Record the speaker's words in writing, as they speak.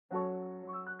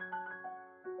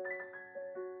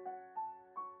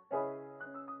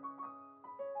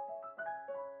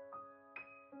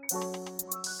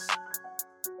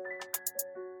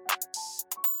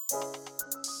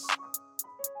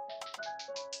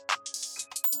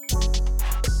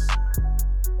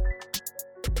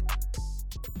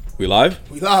We live?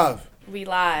 We live. We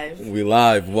live. We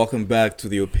live. Welcome back to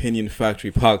the Opinion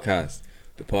Factory podcast,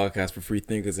 the podcast for free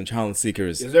thinkers and challenge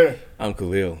seekers. Yes, sir. I'm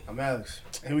Khelil. I'm Alex.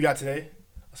 And we got today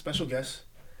a special guest,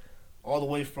 all the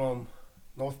way from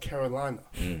North Carolina,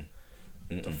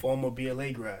 the former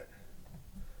BLA grad,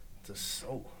 the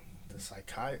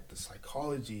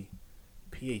psychology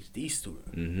PhD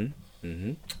student,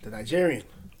 the Nigerian.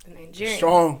 The Nigerian.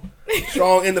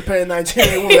 Strong, independent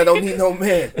Nigerian woman that don't need no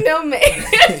man. No man.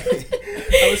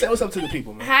 Say what's up to the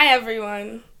people, man. Hi,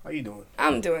 everyone. How you doing?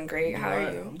 I'm doing great. How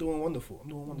are you? I'm doing wonderful.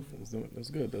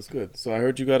 That's good. So I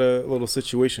heard you got a little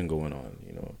situation going on,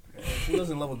 you know. Who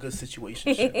doesn't love a good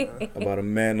situation shit, man? About a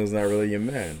man who's not really your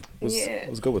man.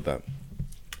 What's good with that?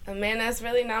 A man that's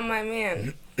really not my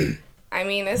man. I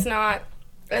mean, it's not.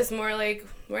 It's more like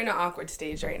we're in an awkward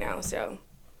stage right now, so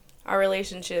our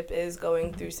relationship is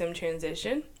going through some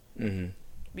transition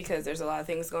because there's a lot of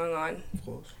things going on. Of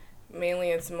course. Mainly,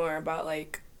 it's more about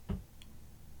like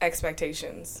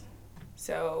expectations.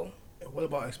 So. What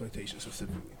about expectations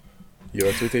specifically? Your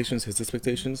expectations, his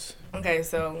expectations? Okay,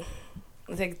 so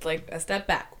let's take like a step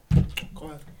back. Go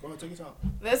ahead, take your time.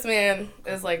 This man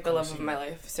is like the love of my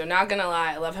life. So not gonna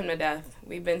lie, I love him to death.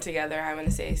 We've been together, I'm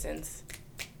gonna say, since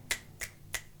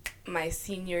my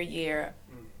senior year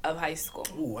of high school.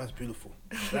 Ooh, that's beautiful.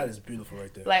 That is beautiful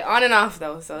right there. Like on and off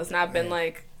though, so it's not been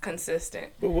like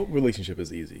consistent. But what relationship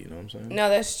is easy, you know what I'm saying? No,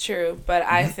 that's true. But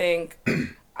I think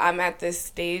I'm at this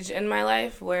stage in my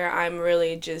life where I'm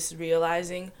really just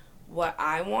realizing what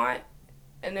I want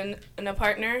in a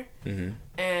partner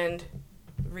and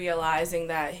realizing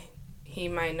that he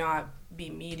might not be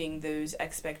meeting those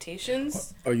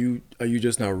expectations. Are you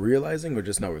just now realizing or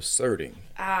just now asserting?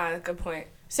 Good point.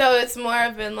 So it's more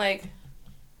of been like,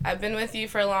 I've been with you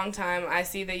for a long time. I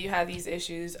see that you have these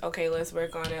issues. Okay, let's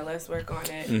work on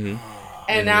it.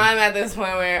 And now I'm at this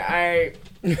point where, all right,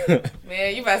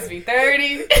 man, you about to be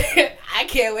 30. I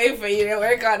can't wait for you to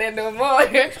work on it no more.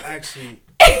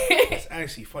 It's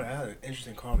actually funny. I had an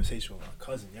interesting conversation with my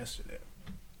cousin yesterday.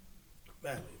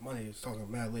 Mad late. Money was talking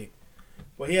mad late.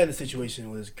 Well, he had a situation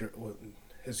with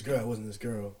his girl wasn't his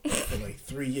girl for like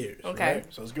 3 years. Okay. Right?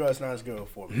 So his girl is not his girl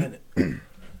for a minute.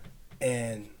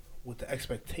 And with the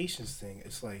expectations thing,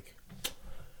 it's like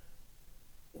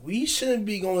we shouldn't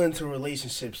be going into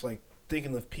relationships like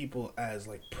thinking of people as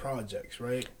like projects,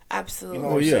 right? Absolutely. You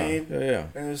know what I'm saying? Yeah.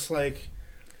 And it's like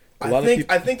I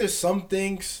think there's some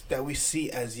things that we see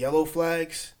as yellow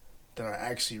flags that are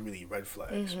actually really red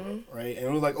flags, right?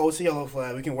 And we're like, oh, it's a yellow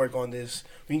flag. We can work on this.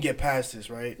 We can get past this,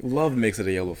 right? Love makes it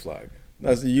a yellow flag.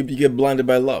 You get blinded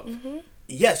by love.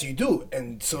 Yes, you do.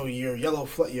 And so your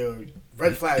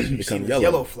red flags you see as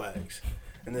yellow flags.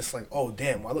 And it's like, oh,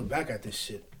 damn, when I look back at this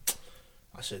shit,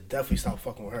 I should definitely stop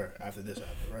fucking with her after this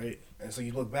happened, right? And so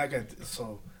you look back at this,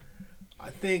 so I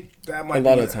think that might be a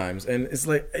lot of times. And it's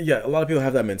like, yeah, a lot of people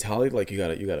have that mentality, like you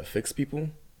gotta fix people.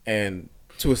 And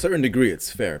to a certain degree,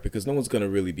 it's fair because no one's gonna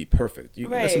really be perfect.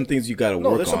 There's some things you gotta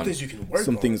work on. There's some things you can work on.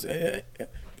 Some things,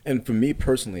 and for me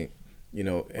personally, you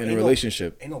know, in a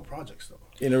relationship, ain't no projects though.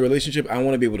 In a relationship, I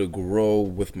want to be able to grow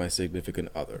with my significant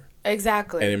other.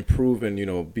 Exactly. And improve and, you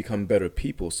know, become better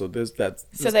people. So there's that.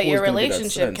 So that your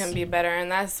relationship can be better. And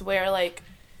that's where, like,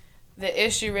 the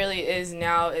issue really is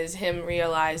now is him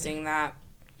realizing that,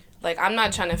 like, I'm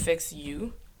not trying to fix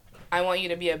you. I want you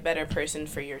to be a better person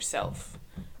for yourself.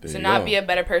 So not be a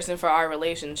better person for our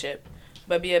relationship,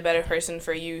 but be a better person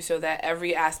for you so that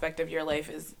every aspect of your life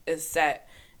is set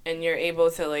and you're able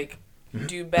to, like,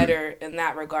 do better in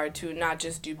that regard too, not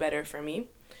just do better for me.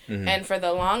 And for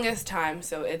the longest time,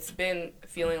 so it's been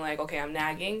feeling like, okay, I'm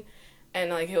nagging, and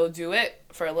like he'll do it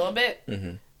for a little bit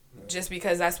just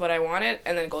because that's what I wanted,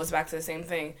 and then it goes back to the same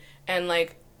thing. And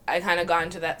like I kind of got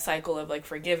into that cycle of like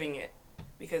forgiving it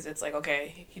because it's like,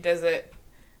 okay, he does it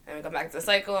and we go back to the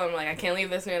cycle. I'm like, I can't leave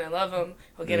this man, I love him,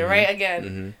 he'll get it right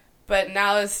again. But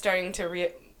now it's starting to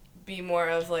be more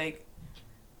of like,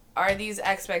 are these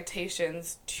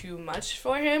expectations too much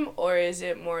for him, or is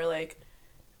it more like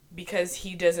because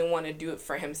he doesn't want to do it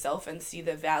for himself and see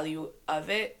the value of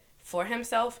it for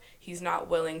himself, he's not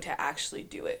willing to actually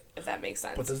do it, if that makes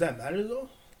sense? But does that matter though?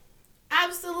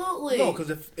 Absolutely. No, because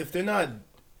if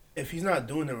he's not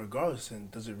doing it regardless, then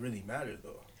does it really matter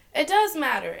though? It does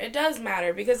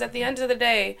matter because at the end of the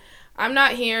day, I'm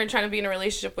not here trying to be in a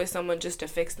relationship with someone just to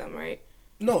fix them, right?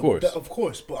 No, of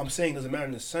course. But I'm saying it doesn't matter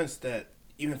in the sense that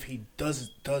even if he does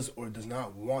or does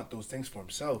not want those things for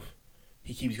himself,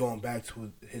 he keeps going back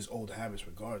to his old habits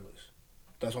regardless.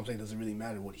 That's what I'm saying. It doesn't really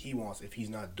matter what he wants if he's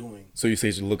not doing. So you say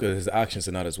you should look at his actions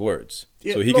and not his words.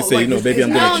 Yeah, so he can say, like, baby,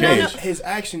 I'm going to change. His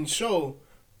actions show,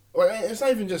 or it's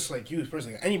not even just like you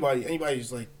personally.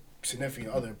 Anybody's like,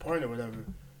 significant other, partner, whatever,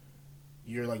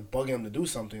 you're like bugging them to do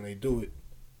something, they do it,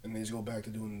 and they just go back to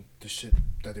doing the shit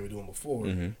that they were doing before.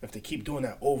 If they keep doing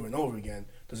that over and over again,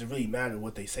 does it really matter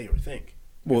what they say or think?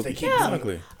 Well, if they keep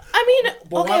exactly. I mean,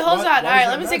 okay, hold on. All right,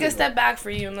 let me take a step back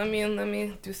for you. Let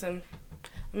me do some.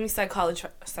 Let me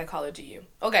psychology you.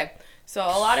 Okay, so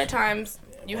a lot of times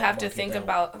you have to think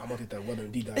about. I'm gonna get that weather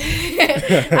D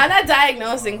diagnosis. I'm not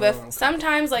diagnosing, but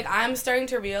sometimes like I'm starting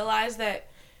to realize that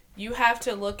you have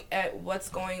to look at what's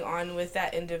going on with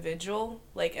that individual,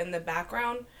 like in the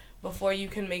background, before you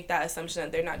can make that assumption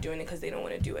that they're not doing it because they don't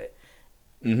want to do it.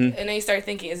 And then you start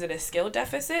thinking, is it a skill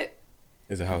deficit?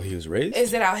 Is it how he was raised?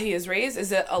 Is it how he is raised?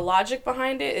 Is it a logic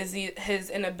behind it? Is his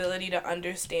inability to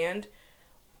understand?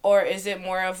 Or is it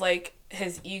more of like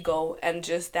his ego and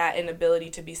just that inability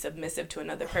to be submissive to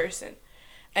another person?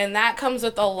 And that comes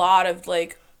with a lot of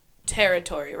like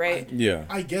territory, right?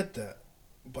 I get that.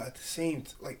 But at the same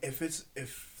like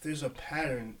if there's a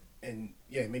pattern and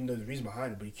maybe there's a reason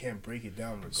behind it, but you can't break it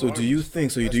down regardless. So do you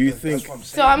think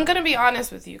So I'm gonna be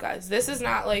honest with you guys. This is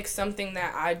not like something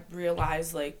that I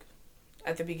realized like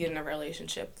at the beginning of a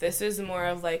relationship. This is more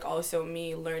of like also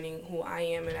me learning who I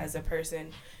am and as a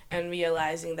person and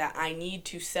realizing that I need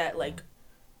to set like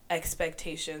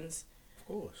expectations. Of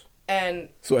course. And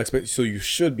so you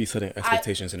should be setting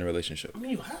expectations in a relationship. I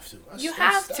mean, you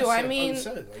have to. I mean,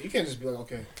 like, you can't just be like,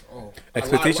 okay,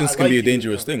 expectations can be a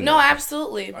dangerous thing. No,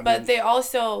 absolutely. But they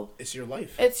also it's your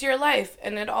life. It's your life,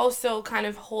 and it also kind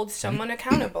of holds someone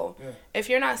accountable. If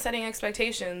you're not setting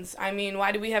expectations, I mean,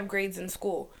 why do we have grades in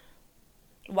school?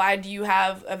 Why do you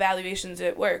have evaluations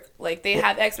at work? Like, they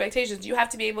have expectations. You have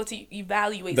to be able to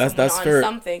evaluate someone on fair.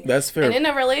 something. That's fair. And in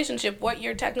a relationship, what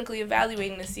you're technically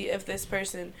evaluating to see if this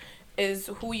person is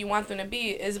who you want them to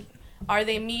be is, are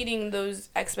they meeting those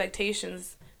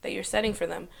expectations that you're setting for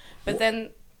them? But then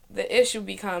the issue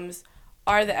becomes,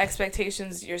 are the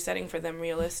expectations you're setting for them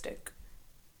realistic?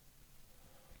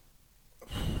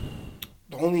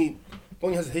 The only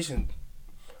hesitation,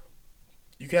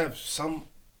 you can have some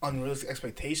unrealistic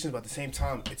expectations, but at the same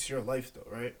time, it's your life though,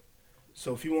 right?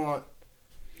 So if you want,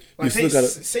 like,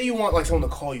 say you want like someone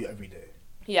to call you every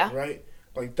day, right?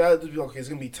 Like that would be okay. There's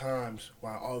gonna be times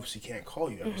where I obviously can't call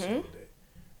you every single day,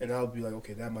 and I'll be like,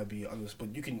 okay, that might be unrealistic,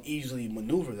 but you can easily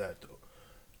maneuver that though.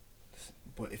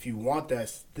 But if you want that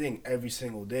thing every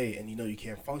single day, and you know you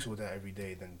can't function with that every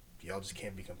day, then y'all just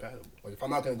can't be compatible. Like if I'm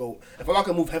not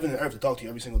gonna move heaven and earth to talk to you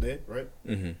every single day, right?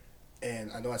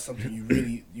 And I know that's something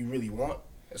you really want.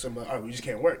 So I'm like, all right, we just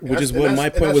can't work. Which is what my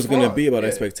point was going to be about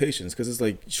expectations. Because it's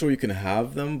like, sure, you can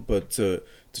have them, but to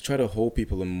try to hold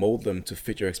people and mold them to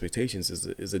fit your expectations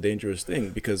is a dangerous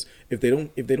thing. Because if they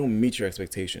don't meet your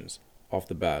expectations off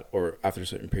the bat or after a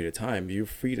certain period of time, you're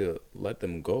free to let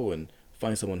them go and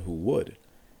find someone who would.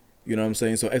 You know what I'm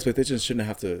saying? So expectations shouldn't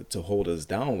have to hold us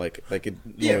down like it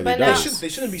normally does. They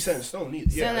shouldn't be set in stone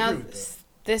either. So now,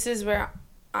 this is where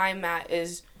I'm at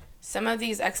is, some of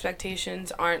these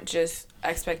expectations aren't just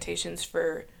expectations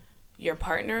for your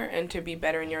partner and to be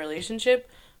better in your relationship,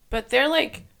 but they're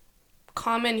like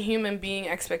common human being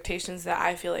expectations that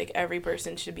I feel like every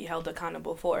person should be held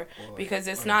accountable for. Because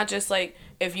it's not just like,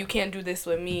 if you can't do this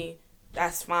with me,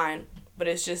 that's fine, but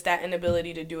it's just that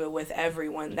inability to do it with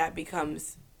everyone that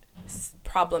becomes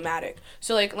problematic.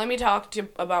 So like, let me talk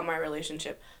about my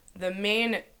relationship. The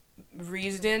main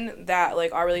reason that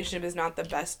like our relationship is not the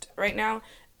best right now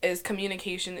is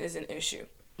communication is an issue.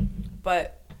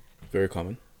 But very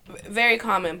common,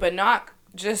 but not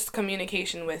just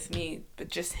communication with me, but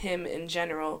just him in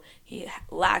general. He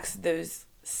lacks those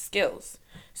skills.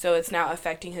 So it's now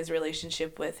affecting his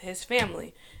relationship with his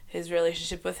family, his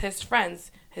relationship with his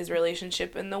friends, his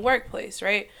relationship in the workplace,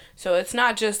 right? So it's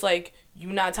not just like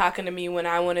you not talking to me when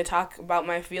I want to talk about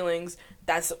my feelings.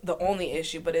 That's the only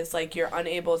issue, but it's like you're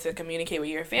unable to communicate with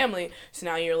your family, so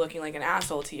now you're looking like an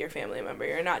asshole to your family member.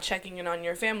 You're not checking in on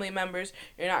your family members.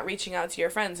 You're not reaching out to your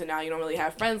friends, and now you don't really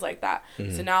have friends like that.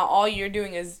 So now all you're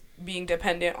doing is being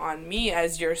dependent on me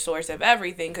as your source of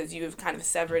everything, because you've kind of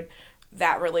severed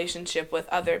that relationship with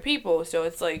other people. So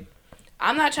it's like,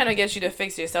 I'm not trying to get you to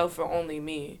fix yourself for only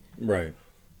me. Right.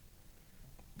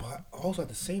 But also at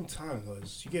the same time,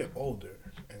 because you get older,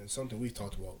 and it's something we've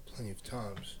talked about plenty of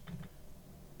times,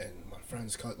 and my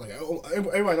friends, like,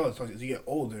 everybody knows, as you get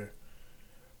older,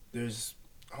 there's,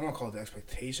 I don't want to call it the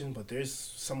expectation, but there's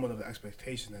somewhat of an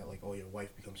expectation that, like, oh, your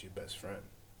wife becomes your best friend,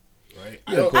 right?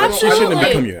 Yeah, she shouldn't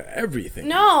become your everything.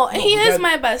 No, he is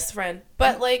my best friend,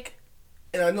 but, like...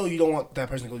 And I know you don't want that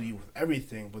person to go to you with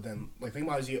everything, but then, like, think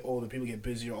about as you get older, people get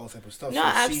busier, all that type of stuff. No, so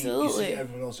absolutely. You see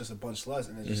everyone else just a bunch less,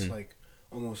 and it's just, like,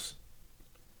 almost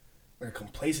like a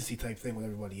complacency type thing with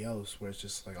everybody else, where it's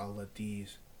just like, I'll let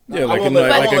these Yeah,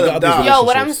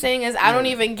 what I'm saying is I don't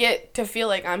even get to feel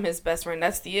like I'm his best friend.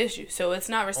 That's the issue. So it's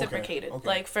not reciprocated. Okay.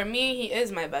 Like, for me, he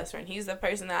is my best friend. He's the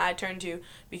person that I turn to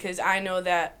because I know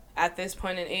that at this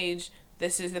point in age,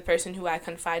 this is the person who I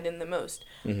confide in the most.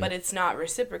 Mm-hmm. But it's not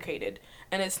reciprocated.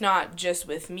 And it's not just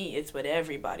with me. It's with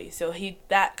everybody. So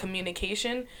that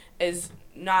communication is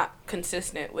not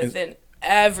consistent within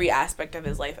every aspect of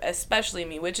his life, especially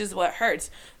me, which is what hurts.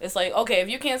 It's like, okay, if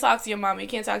you can't talk to your mom, you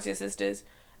can't talk to your sisters,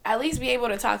 at least be able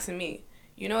to talk to me.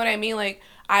 You know what I mean? Like,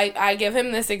 I give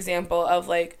him this example of,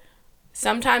 like,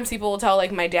 sometimes people will tell,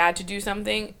 like, my dad to do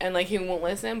something and, like, he won't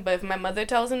listen. But if my mother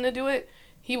tells him to do it,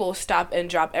 he will stop and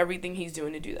drop everything he's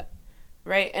doing to do that.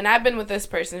 Right? And I've been with this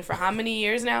person for how many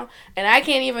years now? And I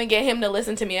can't even get him to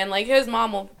listen to me. And, like, his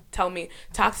mom will tell me,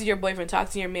 talk to your boyfriend, talk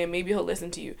to your man, maybe he'll listen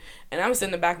to you. And I'm sitting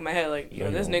in the back of my head like, yo,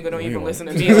 this nigga don't even listen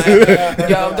to me. Like,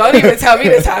 yo, don't even tell me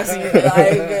to talk to you.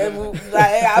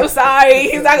 Like, I'm sorry,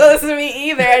 he's not gonna listen to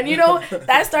me either. And you know,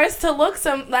 that starts to looks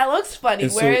funny,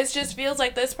 where it just feels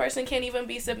like this person can't even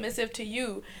be submissive to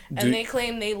you. And they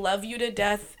claim they love you to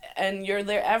death and you're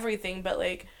their everything. But,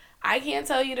 like, I can't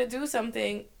tell you to do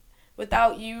something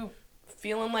without you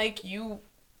feeling like you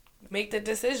make the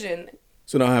decision.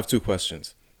 So now I have two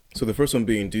questions. So the first one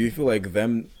being, do you feel like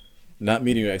them not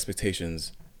meeting your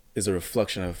expectations is a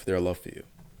reflection of their love for you?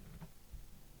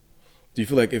 Do you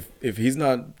feel like if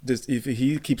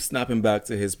he keeps snapping back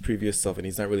to his previous self and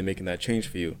he's not really making that change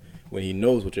for you when he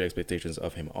knows what your expectations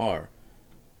of him are,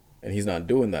 and he's not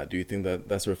doing that, do you think that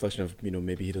that's a reflection of, you know,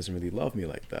 maybe he doesn't really love me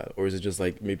like that? Or is it just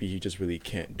like maybe he just really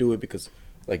can't do it because,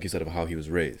 like you said, of how he was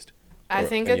raised? I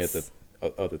think it's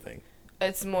the other thing.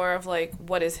 It's more of like,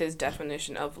 what is his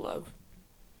definition of love?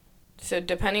 So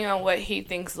depending on what he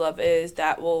thinks love is,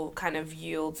 that will kind of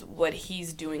yield what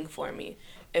he's doing for me.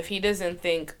 If he doesn't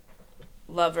think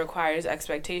love requires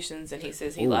expectations and he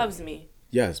says he loves me.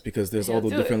 Yes, because there's all the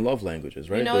different love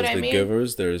languages, right? You know there's what I mean?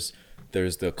 Givers, there's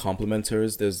the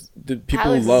complimenters, there's the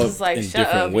people love in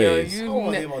different ways. I don't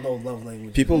want to hear about those love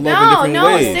languages. People love in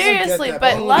different ways. No, seriously,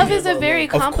 but love is a very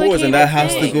complicated thing. Of course, and that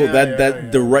has to go,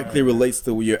 that directly relates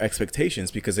to your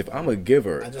expectations, because if I'm a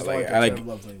giver,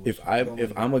 if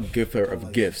I'm a giver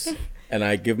of gifts, and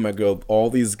I give my girl all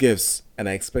these gifts, and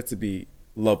I expect to be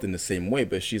loved in the same way,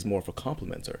 but she's more of a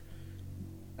complimenter.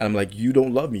 And I'm like, you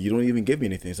don't love me. You don't even give me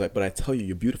anything. It's like, but I tell you,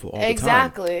 you're beautiful all the time.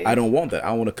 Exactly. I don't want that.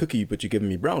 I want a cookie, but you're giving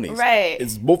me brownies. Right.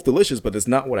 It's both delicious, but it's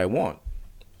not what I want.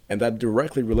 And that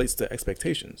directly relates to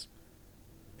expectations.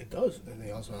 It does. And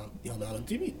they also, y'all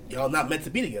not meant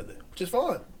to be together, which is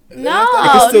fine. No,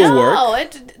 it can still work.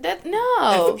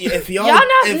 No. If y'all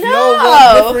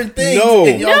want different things,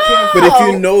 and y'all can't. But if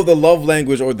you know the love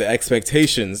language or the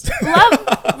expectations,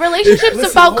 relationships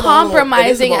about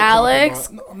compromising, Alex.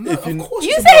 Of course.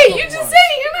 You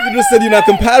just said you're not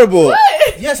compatible.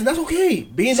 What? Yes, and that's okay.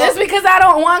 Just because I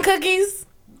don't want cookies.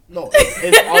 No,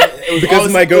 it was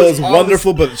because my girl is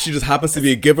wonderful, but she just happens to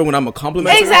be a giver when I'm a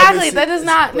complimenter. Exactly, that does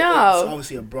not. No, it's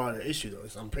obviously a broader issue,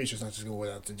 though. I'm pretty sure it's not just going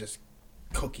out to just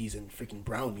cookies and freaking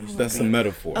brownies. That's a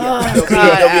metaphor. There'll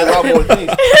be a lot more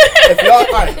things.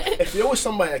 If you're with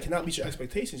somebody that cannot meet your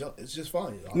expectations, it's just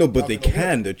fine. No, but they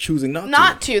can. They're choosing not to.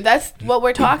 Not to. That's what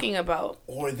we're talking about.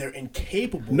 Or they're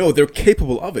incapable. No, they're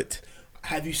capable of it.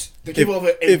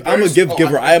 If I'm a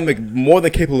giver, I am more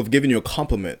than capable of giving you a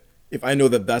compliment if I know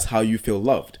that that's how you feel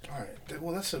loved. All right.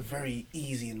 Well, that's a very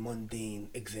easy and mundane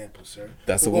example, sir.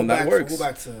 That's the one that works. We'll go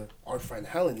back to our friend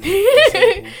Helen,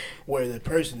 example, where the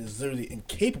person is literally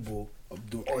incapable of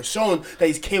doing, or shown that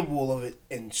he's capable of it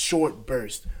in short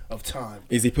bursts of time.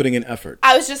 Is he putting in effort?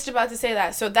 I was just about to say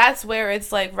that. So that's where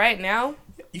it's like right now.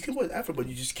 You can put effort, but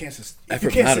you just can't sustain.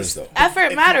 Effort matters, though.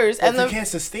 Effort matters, and if you can't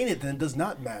sustain it, then it does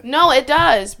not matter. No, it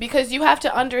does, because you have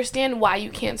to understand why you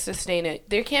can't sustain it.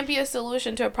 There can't be a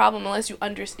solution to a problem unless you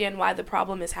understand why the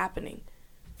problem is happening.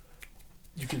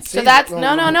 You can say so that's no,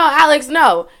 Alex,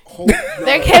 no.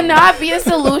 There cannot be a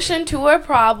solution to a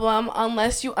problem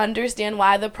unless you understand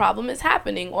why the problem is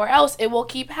happening, or else it will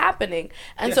keep happening.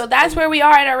 And so that's where we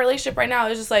are in our relationship right now.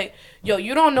 It's just like, yo,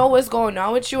 you don't know what's going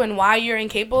on with you and why you're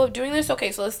incapable of doing this.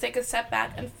 Okay, so let's take a step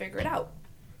back and figure it out.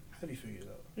 How do you figure it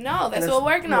out? No, that's what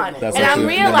we're working on. And I'm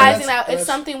realizing that it's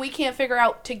something we can't figure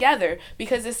out together,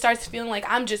 because it starts feeling like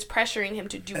I'm just pressuring him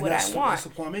to do what I want. That's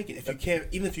the point I'm making.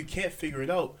 Even if you can't figure it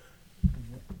out,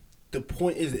 the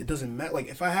point is, it doesn't matter. Like,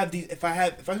 if I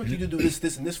expect you to do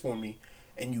this, and this for me,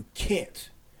 and you can't,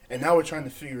 and now we're trying to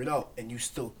figure it out, and you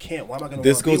still can't, why am I going to?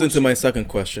 This goes into my second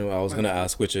question I was going to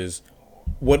ask, which is,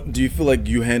 what do you feel like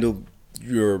you handled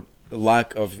your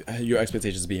lack of your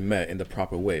expectations being met in the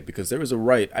proper way? Because there is a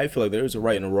right. I feel like there is a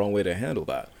right and a wrong way to handle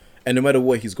that. And no matter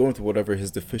what he's going through, whatever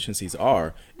his deficiencies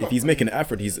are, if he's making an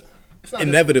effort, he's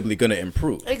inevitably going to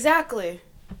improve. Exactly.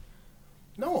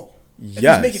 No. Yes. If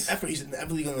he's making effort, he's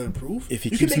inevitably going to improve. If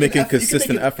he keeps making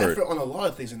consistent effort on a lot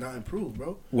of things and not improve,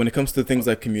 bro. When it comes to things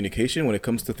like communication, when it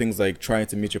comes to things like trying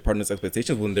to meet your partner's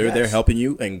expectations, when they're there helping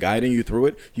you and guiding you through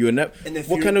it,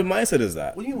 what kind of mindset is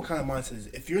that? What do you mean what kind of mindset is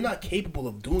it? If you're not capable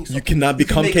of doing something, you cannot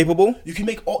become capable? You can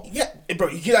make all, bro,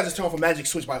 you cannot just turn off a magic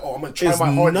switch by, I'm going to try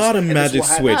my hardest. It's not a magic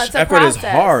switch. No, effort is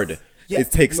hard. Yeah, it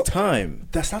takes time.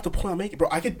 That's not the point I'm making, bro.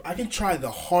 I can try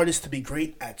the hardest to be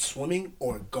great at swimming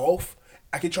or golf.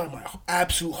 I can try my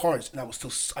absolute hardest, and I can still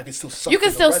suck. You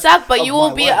can still suck, but you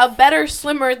will be a better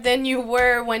swimmer than you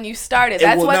were when you started.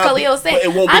 That's what Khelil said.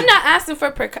 I'm not asking for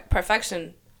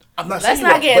perfection. I'm not saying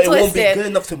that, but it won't be good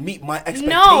enough to meet my expectations.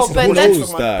 No,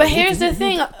 but here's the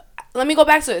thing. Let me go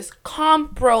back to this.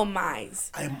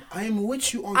 Compromise. I am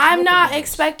with you on I'm not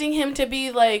expecting him to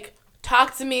be like,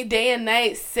 talk to me day and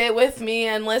night, sit with me,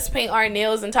 and let's paint our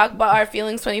nails and talk about our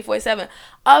feelings 24/7.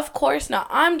 Of course not.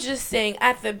 I'm just saying,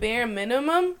 at the bare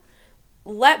minimum,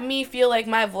 let me feel like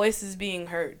my voice is being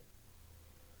heard.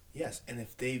 Yes, and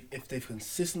if they've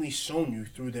consistently shown you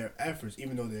through their efforts,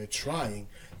 even though they're trying,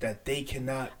 that they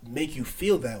cannot make you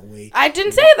feel that way. I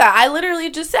didn't say that. I literally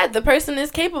just said the person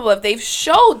is capable of. They've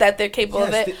showed that they're capable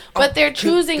of it, but they're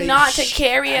choosing not to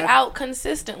carry it out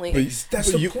consistently.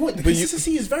 That's the point. The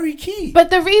consistency is very key. But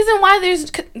the reason why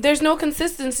there's no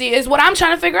consistency is what I'm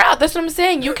trying to figure out. That's what I'm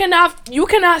saying. You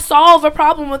cannot solve a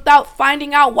problem without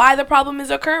finding out why the problem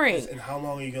is occurring. And how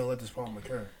long are you gonna let this problem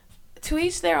occur? To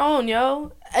each their own,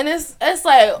 yo. And it's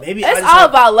like maybe it's all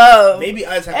about love. Maybe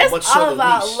I just have a much shorter leash.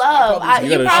 It's all about love.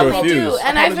 You probably do.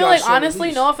 And I feel like,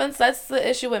 honestly, no offense, that's the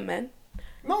issue with men.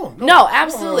 No,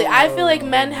 absolutely. I feel like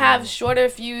men have shorter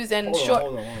fuse and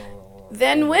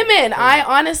than women. I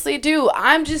honestly do.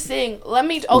 I'm just saying. Let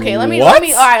me. All right.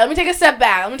 Let me take a step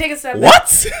back.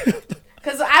 What?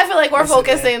 Because I feel like we're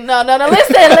focusing. Man. No.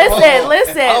 Listen.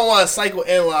 I don't want to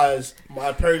psychoanalyze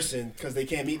my person because they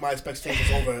can't meet my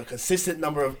expectations over a consistent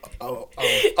number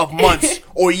of months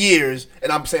or years,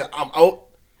 and I'm saying I'm out.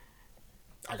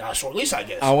 I got a short leash, I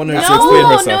guess. I want her to explain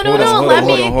herself.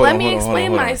 No. Let me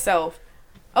explain myself.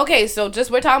 Okay, so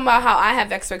we're talking about how I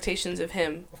have expectations of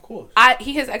him. Of course.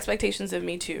 He has expectations of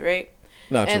me too, right?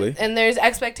 Naturally. And there's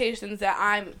expectations that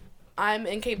I'm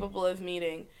incapable of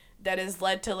meeting. That has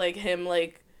led to like him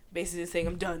like basically saying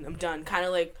I'm done, kind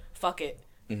of like fuck it.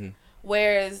 Mm-hmm.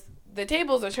 Whereas the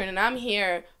tables are turning. I'm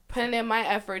here putting in my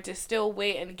effort to still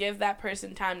wait and give that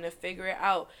person time to figure it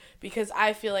out because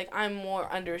I feel like I'm more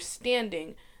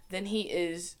understanding than he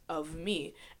is of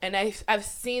me, and I've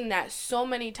seen that so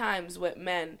many times with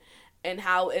men, and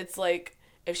how it's like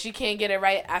if she can't get it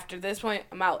right after this point,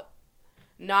 I'm out.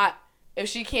 Not. If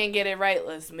she can't get it right,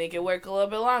 let's make it work a little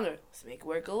bit longer.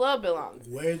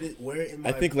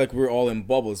 I think like we're all in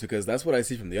bubbles because that's what I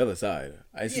see from the other side.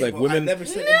 I see like women. I've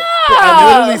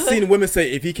literally seen women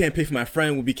say, "If he can't pay for my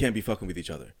friend, we can't be fucking with each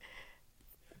other."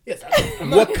 Yes.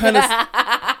 What kind of?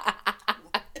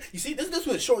 You see, this is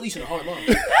a short leash and a hard line.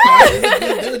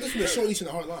 This is a short leash and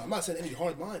a hard line. I'm not saying any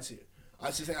hard lines here. I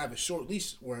just saying I have a short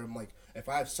leash where I'm like, if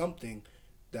I have something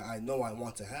that I know I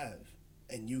want to have,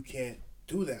 and you can't.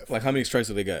 Do that. Like how many strikes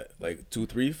do they get? Like 2,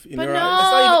 3 in your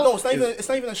eyes? It's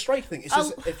not even a strike thing. It's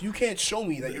just if you can't show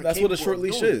me that you're that's what a short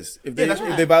leash is. If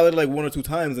they violate like 1 or 2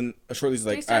 times, and a short leash is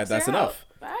like, all right, that's enough.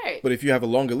 Right. But if you have a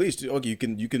longer leash, okay, you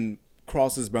can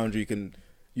cross this boundary.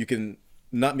 You can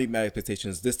not meet my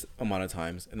expectations this amount of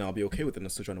times, and I'll be okay with it. And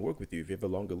I'm still trying to work with you. If you have a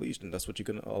longer leash, then that's what you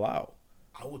can allow.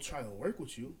 I will try to work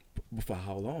with you. But for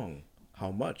how long? How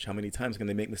much? How many times can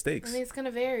they make mistakes? I mean, it's gonna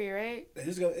vary, right?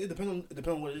 It depends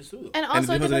on what it is too. And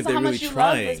also, it depends on how much you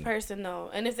love this person,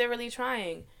 though, and if they're really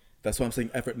trying. That's why I'm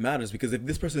saying effort matters, because if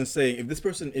this person is saying, if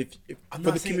I'm for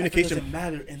not the saying communication effort doesn't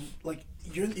matter, and like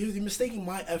you're mistaking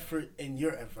my effort and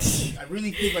your effort. I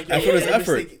really think like effort is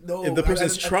effort. No, if the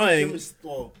person's trying,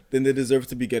 then they deserve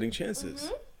to be getting chances.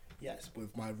 Mm-hmm. Yes, but if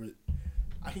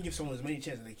I can give someone as many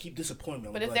chances. They keep disappointing me.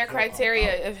 But if their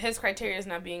criteria, if his criteria is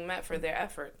not being met for their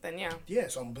effort, then yeah. Yeah,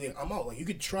 so I'm out. Like you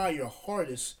could try your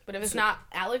hardest. But if it's not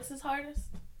Alex's hardest.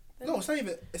 No, it's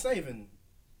not even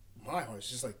my hardest. It's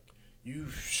just like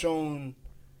you've shown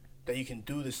that you can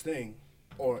do this thing,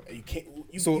 or you can't.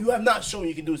 You have not shown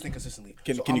you can do this thing consistently.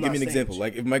 Can you give me an example?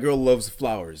 Like if my girl loves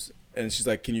flowers and she's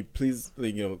like, "Can you please,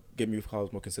 get me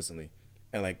flowers more consistently?"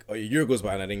 And like a year goes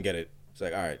by and I didn't get it. It's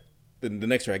like, all right. Then the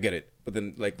next year I get it, but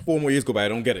then like 4 more years go by I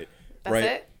don't get it. That's right?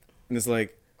 It? And it's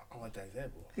like, I like that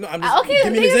example. No, I'm just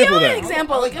give me an example then.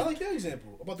 I like that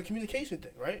example about the communication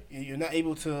thing, right? You're not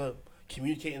able to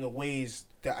communicate in the ways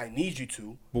that I need you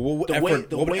to. But what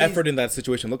would effort in that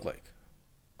situation look like?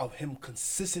 of him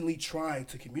consistently trying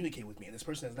to communicate with me, and this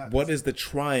person has not. What is the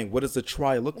trying? What does the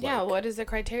try look like? Yeah, what is the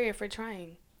criteria for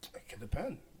trying? It can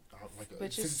depend.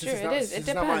 Which is true. It is. It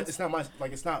depends. It's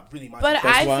not really my. But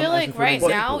I feel like right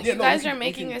now you guys are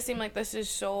making it seem like this is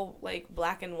so like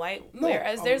black and white,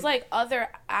 whereas there's like other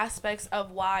aspects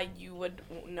of why you would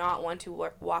not want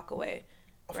to walk away.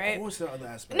 Right? Of course there are other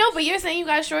aspects. No, but you're saying you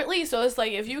got short leash, so it's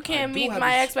like if you can't meet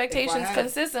my expectations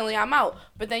consistently, I'm out.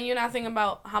 But then you're not thinking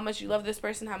about how much you love this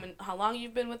person, how long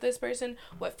you've been with this person,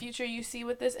 what future you see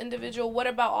with this individual. What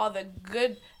about all the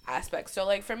good aspects? So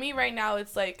like for me right now,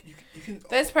 it's like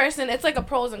this person. It's like a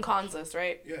pros and cons list,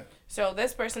 right? Yeah. So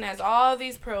this person has all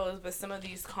these pros, but some of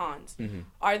these cons. Mm-hmm.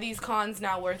 Are these cons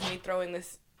now worth me throwing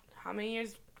this? How many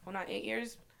years? Well, not 8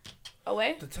 years.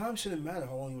 Away? The time shouldn't matter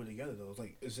how long you were together, though. It's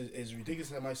like, as ridiculous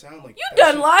as that might sound, like you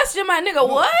done lost you, my nigga. No,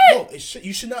 what? No,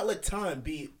 you should not let time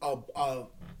be the.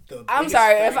 I'm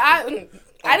sorry if I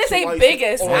didn't say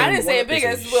biggest. I didn't say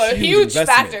biggest, but a huge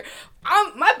factor.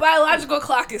 My biological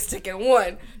clock is ticking.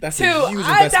 1, That's 2.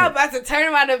 I'm not about to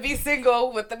turn around and be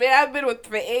single with the man I've been with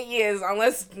for 8 years,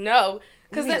 unless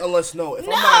unless no. If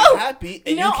I'm not happy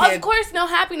and you can't... of course no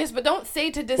happiness, but don't say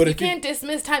you can't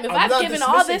dismiss time. If I've given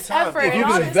all this effort and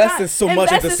all this time, invested so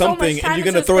much into something and you're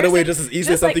going to throw it away just as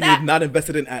easily as something you're not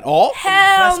invested in at all?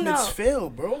 Hell Investments fail,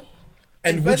 bro.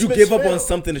 And would you give up on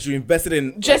something that you invested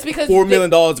in just because $4 million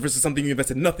versus something you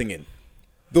invested nothing in?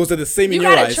 Those are the same in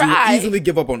your eyes. You would easily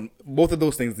give up on both of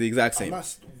those things the exact same.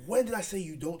 When did I say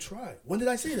you don't try? When did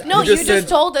I say that? No, you just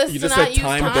told us to not use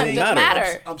time doesn't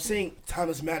matter. I'm saying time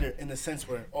does matter in the sense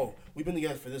where, we've been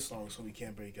together for this long, so we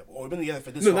can't break up. Or we've been together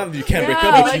for this long. No, not that you can't break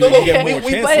up, but you get more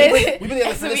chances. We've been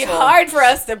together for this long. It's hard for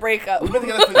us to break up. We've been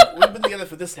together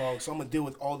for this long, so I'm going to deal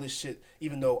with all this shit,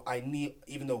 even though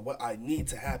what I need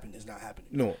to happen is not happening.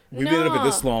 No, we've been together for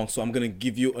this long, so I'm going to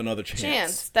give you another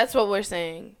chance. That's what we're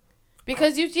saying.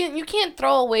 Because you can't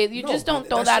throw away. You just don't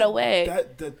throw that away.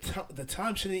 The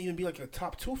time shouldn't even be like a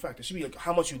top 2 factor. It should be like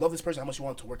how much you love this person, how much you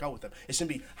want to work out with them. It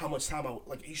shouldn't be how much time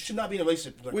you should not be in a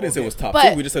relationship. Like, we didn't say it was top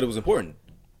 2. We just said it was important.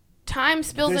 Time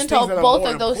spills into both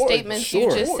of those statements you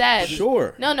just said.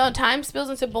 Sure. No. Time spills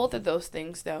into both of those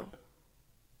things though.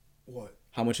 What?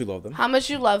 How much you love them. How much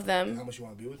you love them. And how much you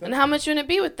want to be with them. And how much you want to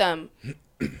be with them.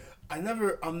 I've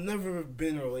never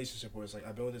been in a relationship where it's like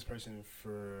I've been with this person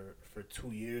for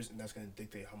 2 years and that's gonna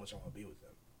dictate how much I want to be with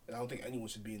them. And I don't think anyone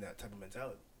should be in that type of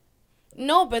mentality.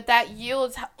 No, but that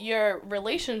yields your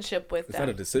relationship with them. It's not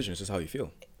a decision. It's just how you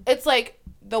feel. It's like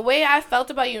the way I felt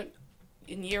about you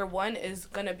in year 1 is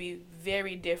gonna be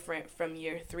very different from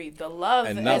year 3. The love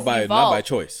and not by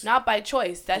choice. Not by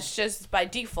choice. That's just by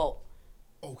default.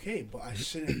 Okay, but I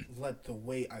shouldn't let the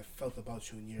way I felt about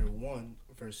you in year 1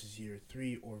 versus year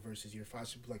 3 or versus year 5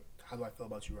 should be like, how do I feel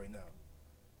about you right now?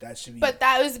 That should be. But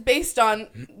that was based on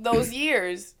those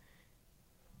years.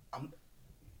 Are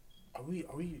we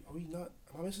not?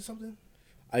 Am I missing something?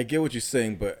 I get what you're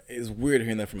saying, but it's weird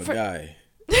hearing that from a guy.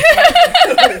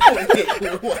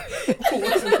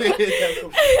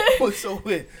 What's so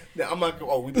weird? I'm not.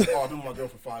 I've been with my girl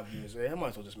for 5 years. Right? I might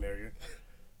as well just marry her.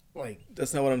 Like,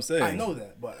 that's not what I'm saying. I know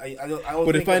that, but I don't.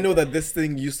 But if I know that this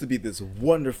thing used to be this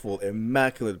wonderful,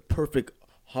 immaculate, perfect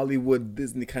Hollywood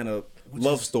Disney kind of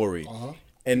love story,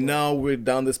 and now we're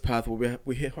down this path where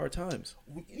we hit hard times.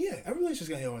 Every relationship's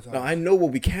gonna hit hard times. Now I know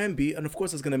what we can be, and of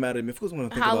course it's gonna matter to me. Of course I'm gonna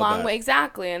think how about long that.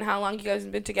 Exactly, and how long you guys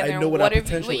have been together. I know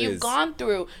and what you've gone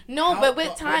through. No, but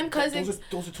with time, because those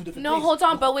are two different things. Hold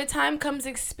on, but with time comes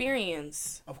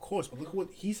experience. Of course, but look at what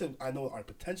he said. I know what our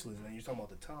potential is, and then you're talking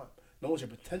about the time. Know what your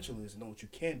potential is, and know what you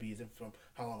can be, is from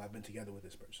how long I've been together with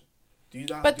this person. Do you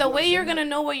not? But the way you're gonna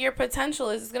know what your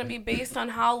potential is gonna be based on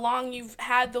how long you've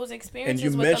had those experiences.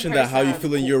 And you mentioned that how you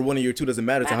feel in year 1 and year 2 doesn't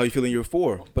matter to how you feel in year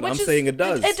 4. But I'm saying it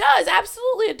does. It does,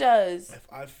 absolutely, it does. If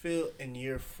I feel in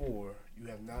year 4 you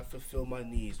have not fulfilled my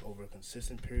needs over a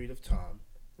consistent period of time,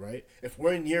 right? If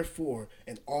we're in year 4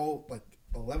 and all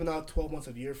 11 out of 12 months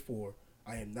of year 4.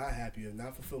 I am not happy. I have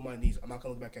not fulfilled my needs. I'm not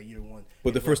gonna look back at year 1.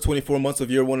 But the first 24 months of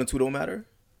year 1 and 2 don't matter.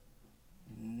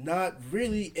 Not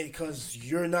really, because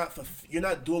you're not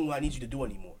doing what I need you to do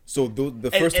anymore. So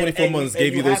the first 24 months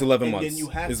gave you those 11 months. And you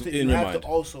have to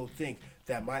also think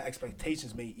that my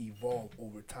expectations may evolve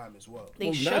over time as well.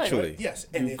 They should. Naturally. Yes,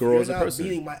 and if you're not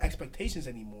meeting my expectations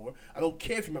anymore, I don't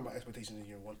care if you met my expectations in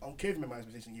year 1. I don't care if you met my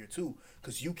expectations in year 2,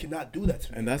 because you cannot do that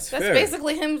to me. And that's fair.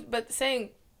 Basically him, but saying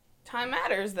time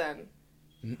matters then.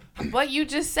 What you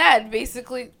just said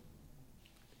basically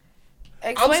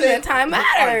explain that time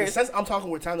matters. Since I'm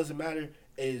talking where time doesn't matter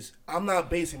is I'm not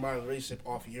basing my relationship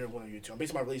off year 1 or year 2. I'm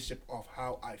basing my relationship off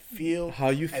how I feel. How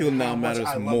you feel now matters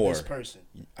more. This person.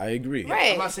 I agree.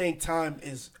 Right. I'm not saying time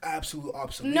is absolute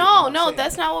obsolete. No,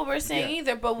 that's not what we're saying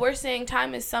either. But we're saying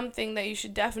time is something that you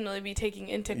should definitely be taking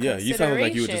into consideration. Yeah, you sounded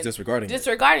like you were just disregarding it.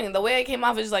 Disregarding. The way it came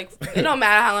off is like, it don't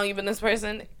matter how long you've been this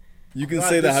person. You can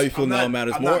say that how you feel now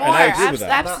matters more, and I agree with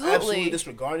that. I'm not absolutely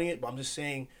disregarding it, but I'm just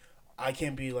saying I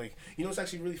can't be like, it's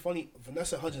actually really funny.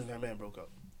 Vanessa Hudgens and her man broke up,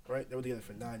 right? They were together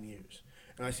for 9 years.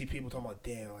 And I see people talking about,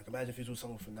 damn, like, imagine if you was with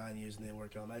someone for 9 years and didn't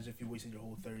work out. Imagine if you wasted your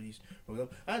whole 30s.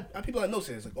 I people I know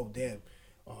say it's like, oh, damn,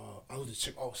 I was a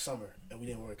chick all summer and we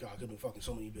didn't work out. I could have been fucking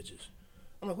so many bitches.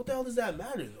 I'm like, what the hell does that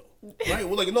matter, though? Right?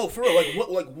 Well, like, no, for real.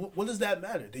 What does that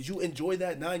matter? Did you enjoy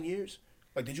that 9 years?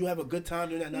 Like, did you have a good time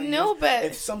during that 9 years? No, but...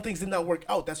 If some things did not work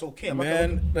out, that's okay.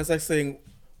 That's like saying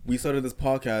we started this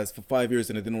podcast for 5 years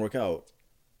and it didn't work out.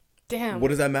 Damn. What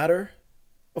does that matter?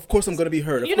 Of course I'm going to be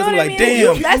hurt. You know what I mean?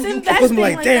 Damn. That's of course I'm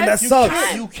like, damn, that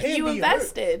sucks. You can't you be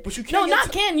invested. Hurt, but you can't. No,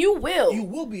 not can. You will. You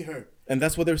will be hurt. And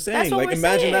that's what they're saying. That's what we're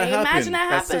imagine saying. that happened. Imagine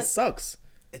that happened. That sucks.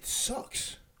 It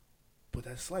sucks. But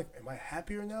that's life. Am I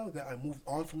happier now that I moved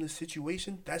on from this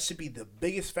situation? That should be the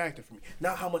biggest factor for me.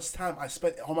 Not how much time I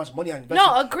spent, how much money I invested.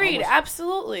 No, agreed.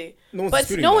 Absolutely. No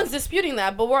one's disputing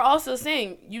that. But we're also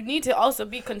saying you need to also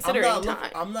be considering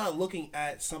time. I'm not looking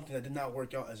at something that did not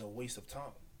work out as a waste of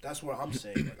time. That's what I'm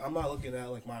saying. Like, I'm not looking at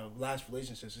like my last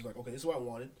relationships. It's like, okay, this is what I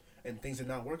wanted, and things did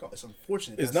not work out. It's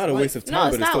unfortunate. It's not a waste of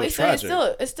time, but it's still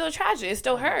tragic. It's still tragic. It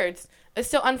still hurts. It's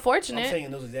still unfortunate. I'm saying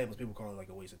in those examples, people call it like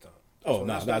a waste of time. Oh,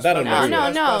 no, that I don't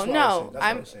know. No.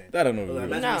 I'm saying. That I don't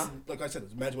know. Like I said,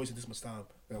 imagine wasting this much time.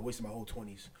 Like I wasted my whole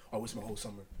 20s, or I wasted my whole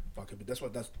summer. If I could, but that's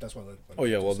why. Like, oh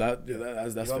yeah, well that's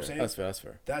fair. That's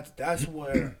fair. That's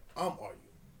where I'm arguing.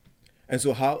 And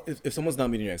so, how if someone's not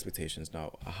meeting your expectations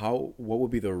now, what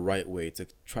would be the right way to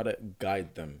try to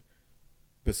guide them?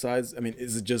 Besides, I mean,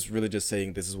 is it just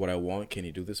saying this is what I want? Can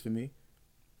you do this for me?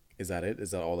 Is that it?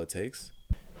 Is that all it takes?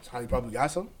 That's how you probably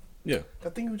got some. Yeah.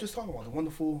 That thing you were just talking about, the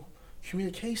wonderful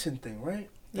communication thing, right?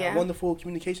 Yeah. That wonderful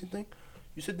communication thing.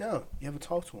 You sit down, you have a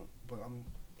talk to him. But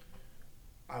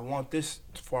I want this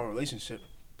for our relationship,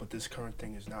 but this current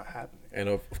thing is not happening. And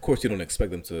of course, you don't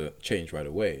expect them to change right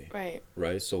away. Right.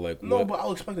 Right. So like. No, but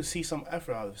I'll expect to see some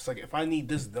effort out of it. It's like if I need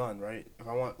this done, right? If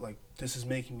I want this is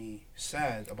making me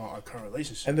sad about our current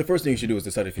relationship. And the first thing you should do is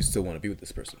decide if you still want to be with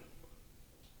this person.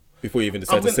 Before you even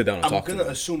decide to sit down and talk to them. I'm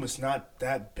gonna assume it's not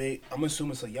that big. I'm gonna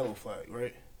assume it's a yellow flag,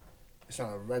 right? It's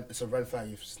not a red. It's a red flag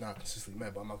if it's not consistently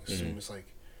met. But I'm not gonna assume it's like.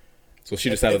 So she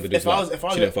decided to do something.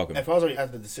 She didn't fuck him. If I was already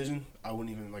at the decision, I wouldn't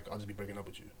even I'll just be breaking up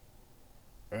with you.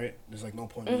 Right? There's no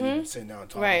point in me sitting down and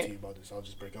talking to you about this. I'll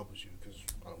just break up with you because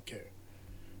I don't care.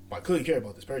 But I clearly care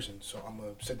about this person, so I'm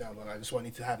gonna sit down. This is what I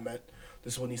need to have met.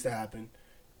 This is what needs to happen,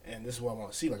 and this is what I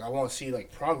want to see. I want to see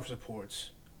progress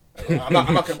reports. I'm not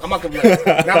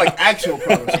gonna not actual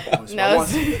progress reports. No. I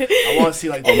want to see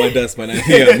on my desk by 9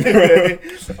 p.m.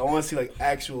 I want to see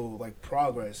actual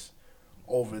progress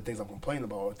over the things I'm complaining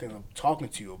about or the things I'm talking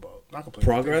to you about. Not complaining.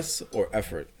 Progress or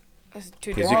effort.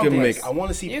 Because you can make. I want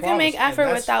to see. You can make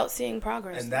effort without seeing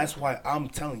progress. And that's why I'm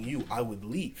telling you, I would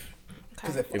leave.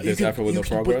 Because if there's effort with no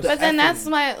progress. But then that's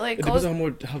my It depends on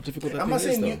how difficult that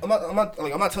thing is.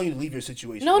 I'm not telling you to leave your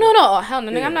situation. No. Hell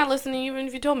no. I'm not listening even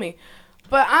if you told me.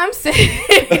 But I'm saying,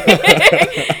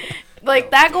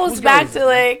 that goes back to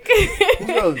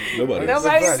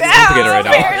Nobody's down.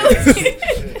 Apparently.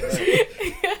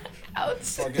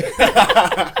 Ouch.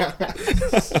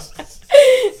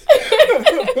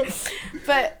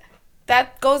 But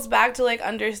that goes back to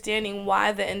understanding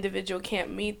why the individual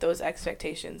can't meet those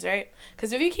expectations, right?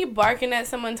 Because if you keep barking at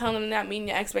someone, telling them not meeting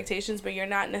your expectations, but you're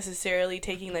not necessarily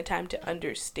taking the time to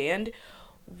understand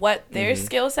what their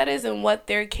skill set is and what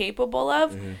they're capable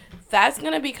of, that's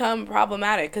going to become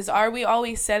problematic. Because are we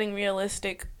always setting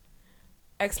realistic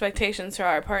expectations for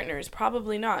our partners?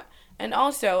 Probably not. And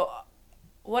also,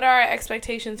 what are our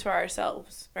expectations for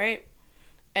ourselves, right?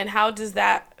 And how does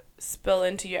that spill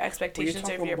into your expectations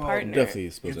of your partner? Definitely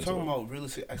spills You're into talking about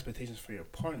realistic expectations for your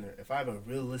partner. If I have a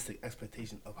realistic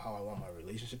expectation of how I want my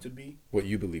relationship to be, what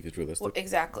you believe is realistic. Well,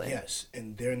 exactly. Yes,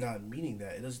 and they're not meeting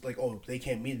that. It is they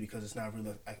can't meet it because it's not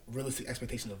a realistic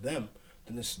expectation of them.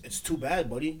 Then it's too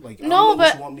bad, buddy. No,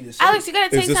 but Alex, you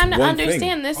gotta take time to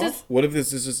understand. This is. What if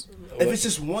this is just? If it's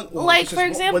just one, for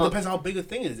example, it depends how big a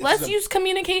thing it is. Let's use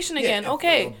communication again.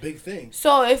 Okay, a big thing.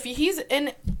 So if he's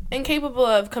incapable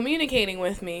of communicating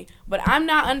with me, but I'm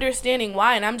not understanding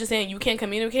why, and I'm just saying you can't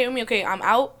communicate with me. Okay, I'm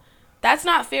out. That's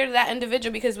not fair to that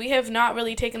individual because we have not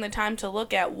really taken the time to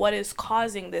look at what is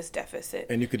causing this deficit.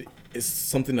 And it's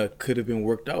something that could have been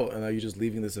worked out, and now you're just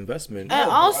leaving this investment. And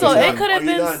also, it could have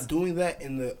been. Are you not doing that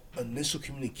in the initial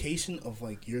communication of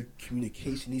like your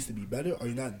communication needs to be better? Are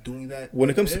you not doing that?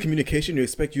 When it comes to communication, you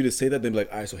expect you to say that, then be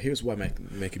like, all right, so here's why my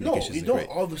communication is great. No, you don't.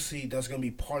 Obviously, that's going to be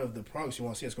part of the progress you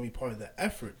want to see. It's going to be part of the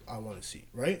effort I want to see,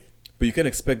 right? But you can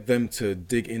expect them to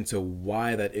dig into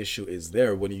why that issue is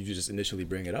there when you just initially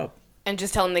bring it up. And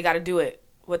just tell them they got to do it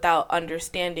without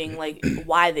understanding like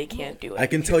why they can't do it. I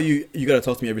can tell you got to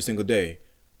talk to me every single day,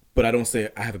 but I don't say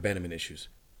I have abandonment issues.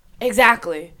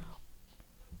 Exactly.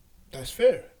 That's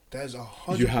fair. That's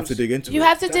 100%. You have to dig into it. You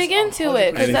have to dig into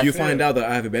it. And if you find out that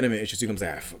I have abandonment issues, you can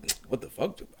say, what the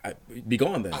fuck? Be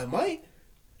gone then. I might.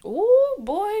 Ooh,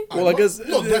 boy. Well, I guess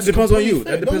it depends on you.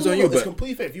 Fair. That depends on you. It's But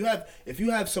completely fair. If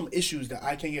you have some issues that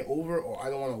I can't get over or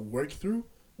I don't want to work through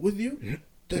with you,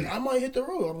 then I might hit the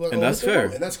road. I'm like, and that's fair.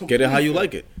 And that's get it how you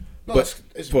like it. No, but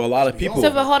it's for a lot of people. So,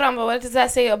 but hold on. But what does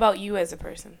that say about you as a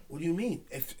person? What do you mean?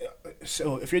 If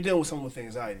you're dealing with someone with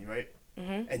anxiety, right?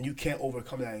 Mm-hmm. And you can't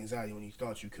overcome that anxiety when you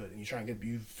thought you could, and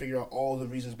you figure out all the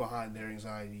reasons behind their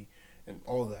anxiety and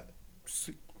all of that. It's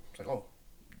like, oh,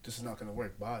 this is not going to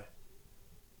work. Bye.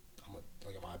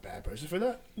 Am I a bad person for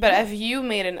that? But have you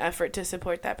made an effort to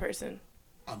support that person?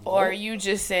 Or are you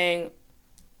just saying,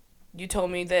 you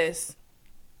told me this,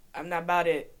 I'm not about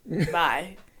it,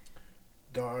 bye?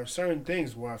 There are certain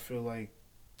things where I feel like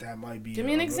that might be... Give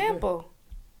me an example.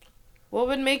 What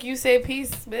would make you say,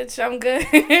 peace, bitch, I'm good?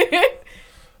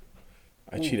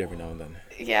 I cheat every now and then.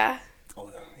 Yeah.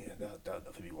 Oh, yeah, that would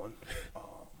definitely be one.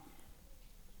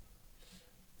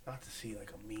 Not to see,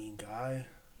 like, a mean guy.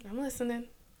 I'm listening.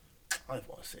 I don't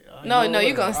want to say that. No,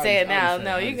 you're going to say it now.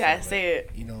 No, you got to say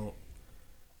it. You know,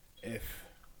 if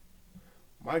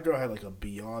my girl had, like, a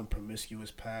beyond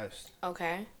promiscuous past.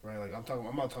 Okay. Right? Like, I'm not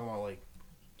talking about,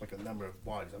 like a number of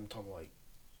bodies. I'm talking about, like,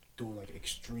 doing, like,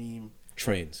 extreme...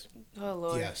 Trains. Oh,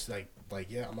 Lord. Yes, like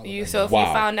yeah. I'm not if you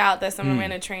found out that someone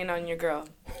ran a train on your girl.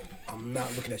 I'm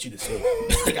not looking at you the same.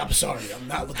 Like, I'm sorry. I'm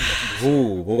not looking at you the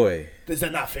same. Oh, boy. Is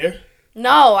that not fair?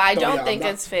 No, I don't think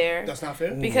it's fair. That's not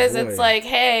fair? Because it's like,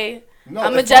 hey... I'm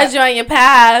gonna judge you on your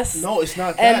past. No, it's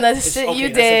not that. And the shit you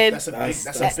did.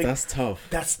 That's tough.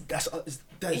 That's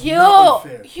yo,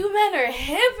 you men are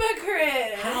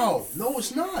hypocrites. How? No,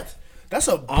 it's not. That's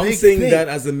a big I'm saying thing. that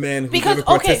as a man who never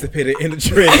participated in a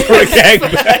train for a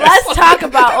gangbang. Let's talk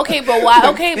about but why?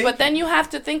 Okay, but then you have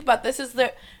to think about this.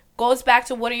 Goes back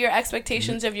to what are your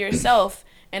expectations of yourself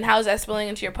and how is that spilling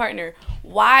into your partner?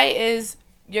 Why is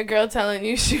your girl telling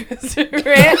you she was ran?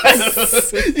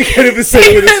 You can't even say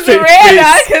it with a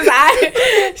straight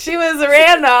face. She was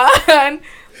ran on.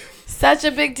 Such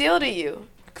a big deal to you.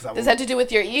 Does it have to do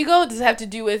with your ego? Does it have to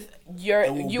do with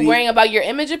you worrying about your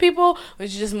image of people?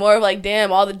 Which is just more of like,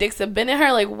 damn, all the dicks have been in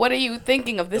her. Like, what are you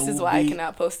thinking of? This is why I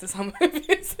cannot post this on my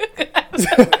Facebook.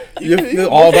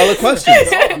 All valid questions.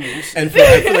 And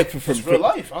I feel like for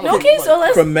life.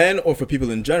 For men or for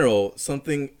people in general,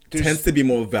 something tends to be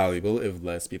more valuable if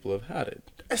less people have had it.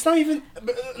 It's not even.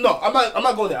 No, I'm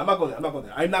not going there. I'm not going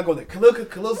there.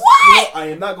 Khalil, I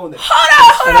am not going there.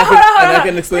 Hold on. And I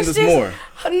can explain this more.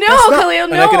 Khalil,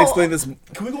 no. And I can explain this.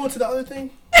 Can we go into the other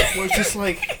thing? Where it's just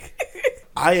like,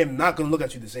 I am not going to look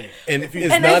at you the same. And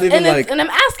I'm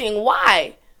asking,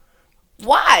 why?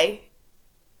 Why?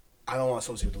 I don't want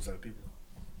to associate with those type of people.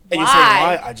 And you say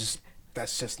why?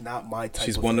 That's just not my type.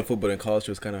 She's wonderful, but in college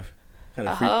she was kind of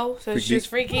so she was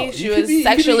freaky. No, she was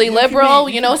sexually liberal.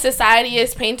 Society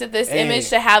has painted this image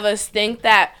to have us think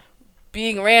that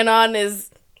being ran on is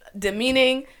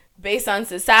demeaning based on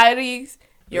society's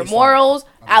morals.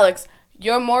 Alex,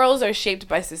 your morals are shaped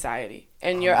by society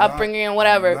and your upbringing and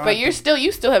whatever. But you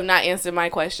still have not answered my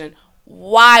question.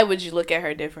 Why would you look at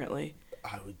her differently?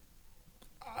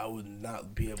 I would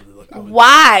not be able to look.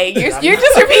 Why? You're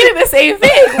just repeating the same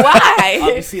thing. Why?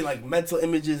 Obviously, like mental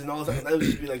images and all that. That would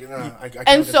just be like, nah. I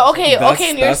and so, okay,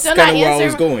 and you're still not answering. Where I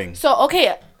was going. So,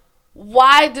 okay,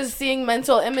 why does seeing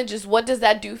mental images? What does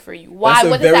that do for you? Why?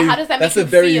 How does that make you feel? That's a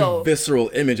very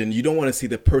visceral image, and you don't want to see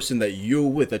the person that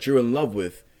you're in love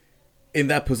with, in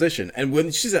that position. And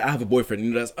when she said, I have a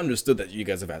boyfriend, that's understood that you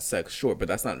guys have had sex, sure, but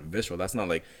that's not visceral. That's not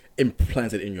like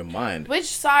implanted in your mind. Which,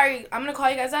 sorry, I'm going to call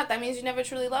you guys out. That means you never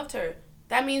truly loved her.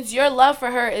 That means your love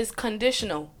for her is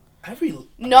conditional.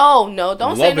 No,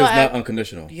 don't say no. Love is not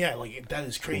unconditional. Yeah, like, that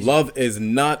is crazy. Love is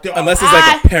not, unless it's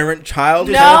like a parent-child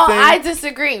or something. No, I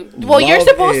disagree. Well, you're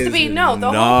supposed to be, the whole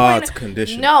point.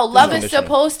 Conditional. No, love is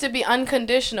supposed to be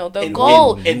unconditional. The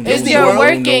goal is you're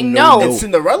working, It's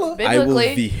Cinderella.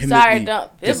 Biblically,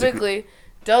 biblically,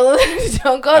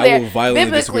 Don't go there.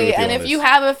 Biblically, and if you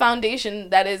have a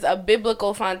foundation that is a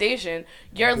biblical foundation,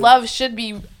 your love should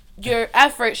be, your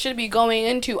effort should be going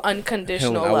into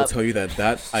unconditional love. I will tell you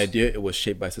that idea, it was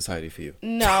shaped by society for you.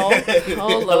 No.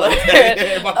 Oh, Lord. Don't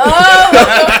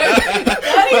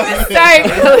even start,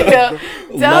 Khelil.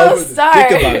 Don't start.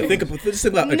 Think about it. Think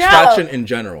about attraction in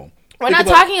general. We're not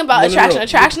talking about attraction. No.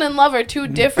 Attraction and love are two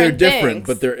different things. They're different,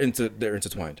 but they're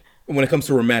intertwined. When it comes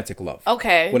to romantic love.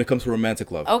 Okay. When it comes to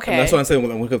romantic love. Okay. And that's what I'm saying.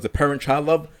 When it comes to parent-child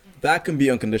love, that can be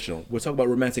unconditional. We're talking about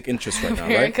romantic interest right now,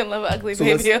 right? Parent can love an ugly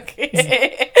baby,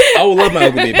 okay. I will love my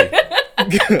ugly baby.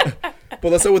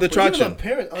 But let's start with attraction.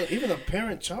 Even a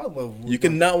parent-child love. You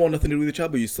cannot want nothing to do with the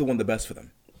child, but you still want the best for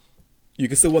them. You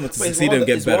can still want them to succeed and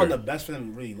get better. Is the best for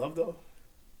them really love, though?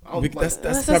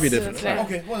 That's probably different.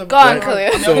 Okay, whatever. Go on,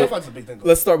 Khelil. So,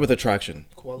 let's start with attraction.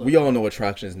 We all know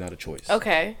attraction is not a choice.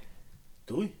 Okay.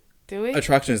 Do we?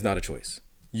 Attraction is not a choice.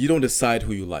 You don't decide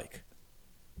who you like.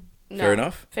 No. Fair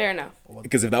enough? Fair enough.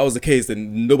 Because if that was the case,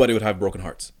 then nobody would have broken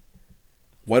hearts.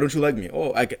 Why don't you like me?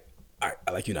 Oh, I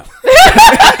like you now.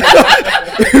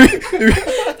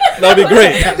 That'd be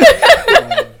great.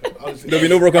 There'll be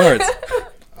no broken hearts.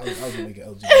 I was gonna make it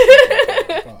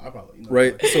LGBT.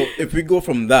 Right? So if we go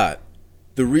from that,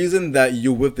 the reason that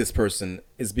you're with this person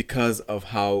is because of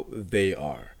how they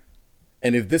are.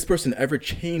 And if this person ever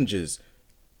changes,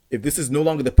 if this is no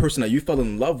longer the person that you fell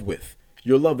in love with,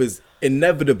 your love is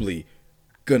inevitably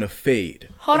gonna fade.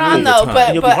 Hold on though,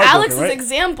 but Alex's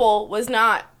example was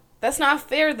not. That's not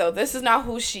fair though. This is not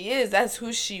who she is. That's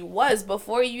who she was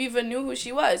before you even knew who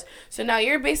she was. So now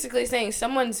you're basically saying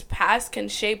someone's past can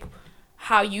shape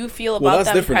how you feel about them. Well,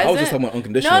 that's different. I was just talking about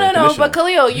unconditional. No. But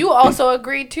Khelil, you also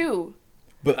agreed too.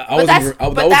 But I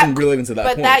wasn't relating to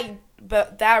that point.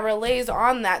 But that relays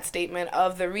on that statement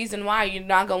of the reason why you're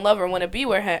not gonna love her, want to be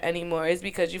with her anymore, is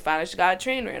because you found out she got a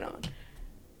train ran on.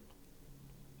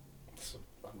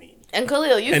 And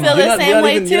Khelil, you feel the same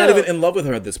way too. You're not even in love with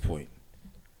her at this point.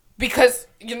 Because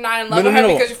you're not in love with her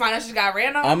because you find out she got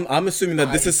ran on? I'm assuming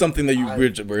that this is something that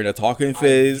we're in a talking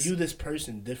phase. I view this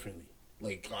person differently.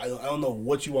 Like, I don't know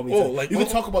what you want me to say. You can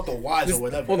talk about the whys or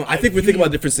whatever. Hold on, I think we're thinking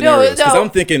about different scenarios. Because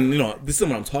I'm thinking, this is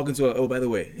someone I'm talking to. Oh, by the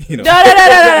way, No.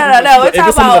 We're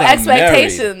talking about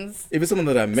expectations. If it's someone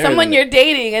that I'm married, someone you're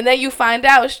dating, and then you find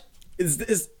out.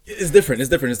 It's different. I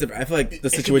feel like the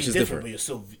situation is different.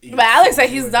 But Alex said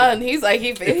he's done. He's like,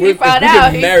 he found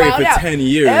out. We've been married for 10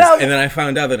 years, and then I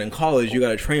found out that in college you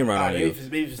got a train run on you.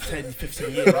 Maybe it's 10,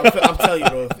 15 years. I'm telling you,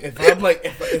 bro.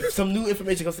 If some new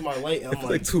information comes to my light, and I'm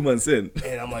like 2 months in,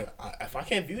 and I'm like, if I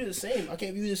can't view it the same, I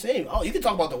can't view it the same. Oh, you can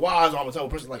talk about the whys all the time.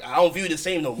 Person like, I don't view it the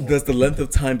same no more. Does the length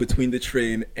of time between the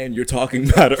train and your talking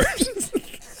matter?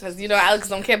 Because Alex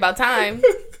don't care about time.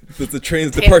 Does the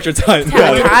train's departure time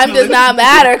matter? Time does not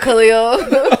matter,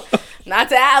 Khelil. Not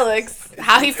to Alex.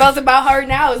 How he felt about her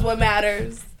now is what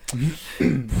matters.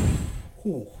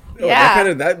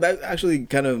 That actually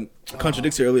kind of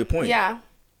contradicts your earlier point. Yeah.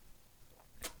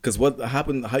 Because what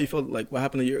happened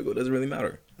a year ago doesn't really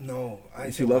matter. No, I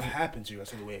didn't say what happened to you. I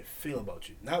said the way I feel about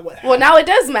you. Not what happened. Well, now it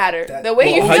does matter. The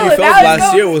way you feel how you felt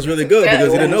last year was really good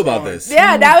because you didn't know about this.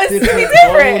 Yeah, that was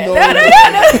different. No.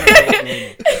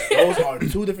 Those are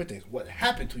two different things. What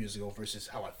happened 2 years ago versus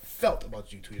how I felt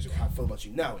about you 2 years ago. How I feel about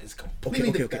you now is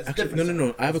completely different. Actually,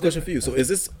 no. I have a question for you. So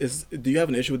do you have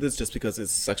an issue with this just because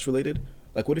it's sex related?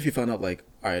 Like, what if you found out, like,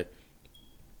 all right,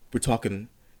 we're talking,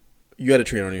 you had a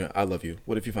train on you, I love you.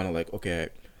 What if you found out, like, okay,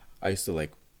 I used to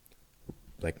like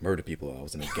murder people. I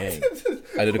was in a gang.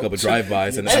 I did a couple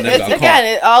drive-bys and I never got caught.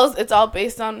 Again, it's all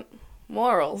based on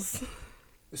morals.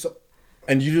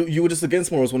 And you were just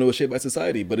against morals when it was shaped by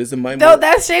society, but isn't my no?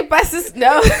 That's shaped by society.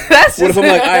 No, that's what if I'm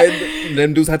like,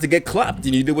 them dudes had to get clapped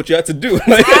and you did what you had to do.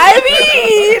 Like, I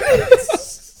mean,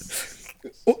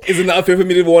 is it not fair for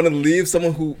me to want to leave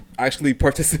someone who actually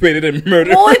participated in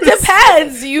murder? Well, it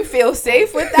depends. Do you feel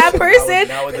safe with that person?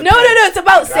 No. It's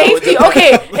about safety.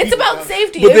 Okay, it's about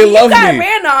safety. But if they love you got me.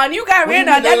 ran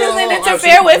on. That doesn't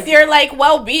interfere with your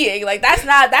well-being. Like that's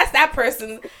that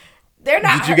person. They're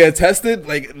not. Did you get tested?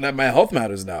 Like my health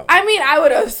matters now. I mean, I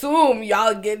would assume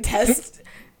y'all get tested.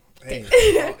 Hey,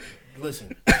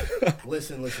 listen,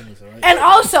 right? And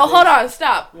also, hold on,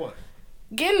 stop. What?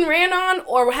 Getting ran on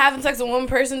or having sex with one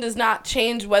person does not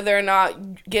change whether or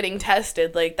not getting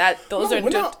tested. Like that, those are.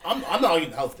 I'm not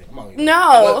arguing the health thing.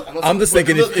 No, I'm just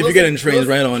thinking if you're getting trains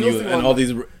ran on you and all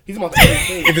these. He's about the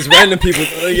same thing. If it's random people,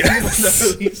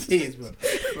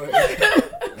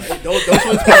 Don't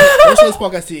show this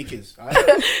podcast to your kids. All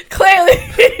right? Clearly,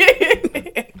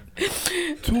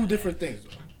 two different things,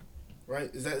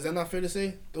 right? Is that not fair to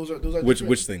say? Those are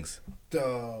which things?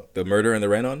 The murder and the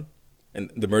ran on, and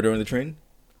the murder on the train.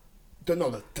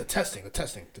 The testing.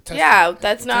 Yeah,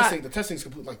 that's not. The testing's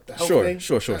complete, like the health thing.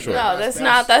 Sure. No, that's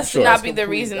not. That should not be the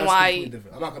reason why.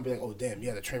 I'm not gonna be like, oh damn,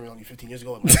 yeah, the train ran on you 15 years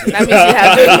ago. That means you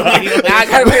have to. Now I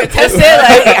gotta go test it.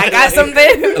 Like I got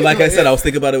something. Like I said, I was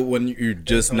thinking about it when you're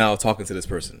just now talking to this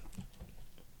person.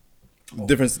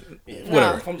 Difference.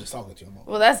 Whatever. If I'm just talking to you.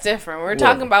 Well, that's different. We're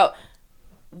talking about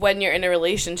when you're in a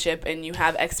relationship and you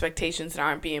have expectations that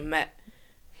aren't being met.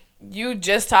 You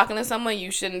just talking to someone,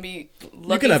 you shouldn't be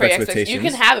looking for expectations. You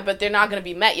can have it, but they're not going to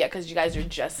be met yet because you guys are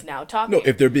just now talking. No,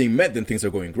 if they're being met, then things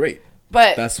are going great.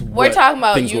 But we're talking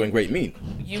about things going great mean.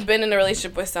 You've been in a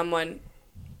relationship with someone,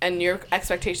 and your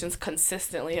expectations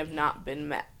consistently have not been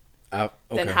met. Okay.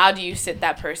 Then how do you sit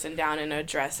that person down and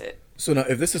address it? So now,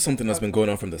 if this is something that's been going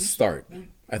on from the start,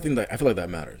 I feel like that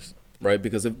matters, right?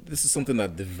 Because if this is something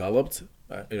that developed,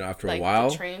 after a while.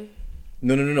 The train?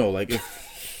 No. Like if.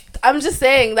 I'm just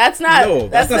saying that's not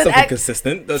something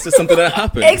consistent. That's just something that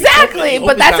happened. Exactly,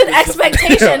 but that's an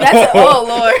expectation. Oh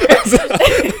Lord.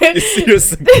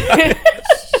 Seriously.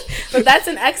 But that's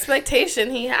an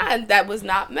expectation he had that was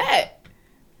not met.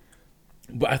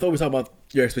 But I thought we were talking about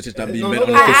your expectation not being met.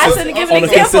 I asked her to give an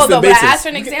example though. But I asked her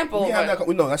an example.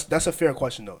 No, that's a fair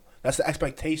question though. That's the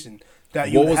expectation that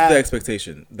you. What was the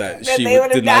expectation that she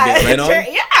did not get ran on?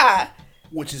 Yeah.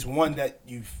 Which is one that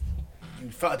you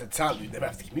felt at the time you never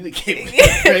have to communicate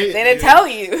with. They didn't tell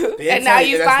you, and now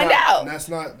you find out. And that's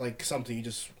not like something you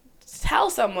just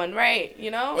tell someone, right? You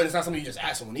know. But it's not something you just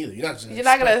ask someone either. You're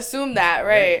not gonna assume that,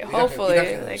 right?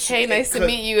 Hopefully, like, hey, nice to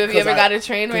meet you. Have you ever got a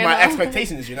train ran on? My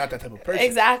expectation is you're not that type of person.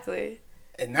 Exactly.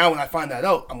 And now when I find that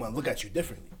out, I'm gonna look at you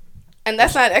differently. And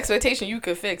that's not an expectation you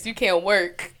could fix. You can't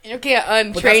work. You can't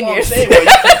untrain yourself.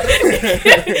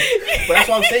 But that's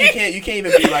what I'm saying. You can't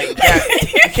even be like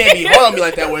that. You can't be hard on me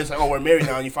like that where it's like, oh, we're married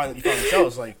now and you find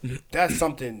yourselves. Like, that's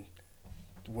something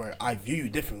where I view you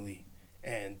differently.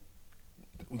 And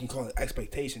we can call it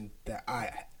expectation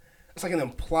it's like an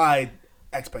implied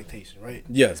expectation, right?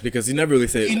 Yes, because you never really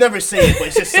say it. You never say it, but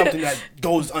it's just something that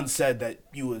goes unsaid that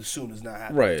you would assume is not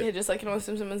happening. Right. Yeah, just like you don't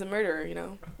assume someone's a murderer, you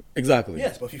know? Exactly.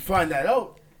 Yes, but if you find that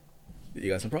out, you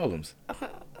got some problems.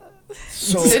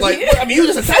 So, you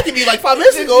just attacked me like 5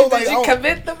 minutes ago. Did you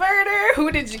commit the murder?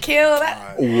 Who did you kill?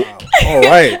 All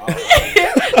right.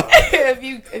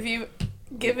 If you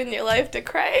given your life to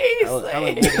Christ,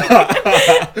 Helen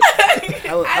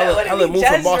moved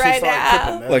from Boston right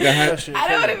now. Tripping, man. I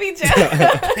don't want to be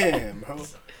judged. Damn, bro.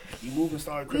 You moved and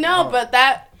started cripping. No, but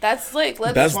that's like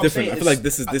that's different. I feel like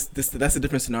that's a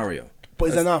different scenario. But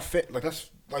is that not fit? Like that's.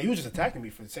 Like, you were just attacking me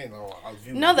for saying, I'll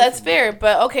view. No, that's fair.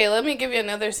 But okay, let me give you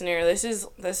another scenario. This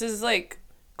is like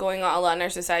going on a lot in our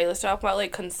society. Let's talk about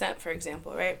like consent, for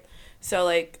example, right? So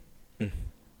like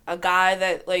a guy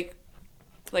that like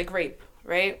rape,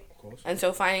 right? Of course. And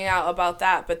so finding out about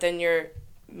that, but then you're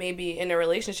maybe in a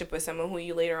relationship with someone who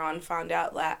you later on found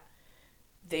out that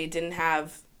they didn't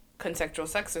have consensual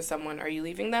sex with someone. Are you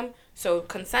leaving them? So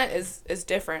consent is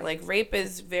different. Like rape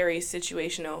is very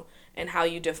situational in how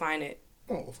you define it.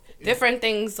 Oh, yeah. Different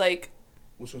things like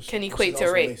can equate to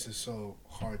rape. Makes it so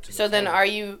hard to then are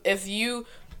you, if you,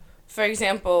 for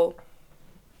example,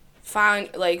 find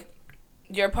like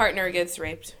your partner gets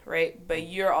raped, right? But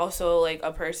you're also like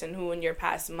a person who in your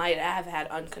past might have had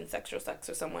unconsensual sex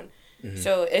with someone. Mm-hmm.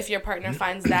 So if your partner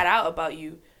finds that out about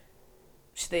you,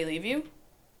 should they leave you?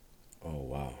 Oh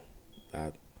wow,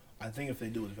 I think if they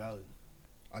do, it's valid.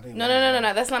 I think no.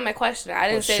 That's not my question. I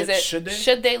didn't say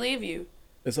should they leave you?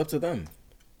 It's up to them.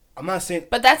 I'm not saying,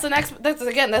 but that's an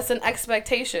expectation.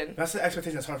 That's an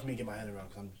expectation that's hard for me to get my head around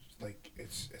because I'm like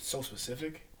it's so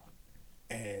specific,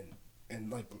 and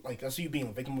like that's you being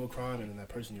a victim of a crime, and then that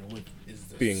person you're with is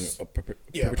being a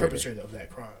perpetrator of that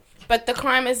crime. But the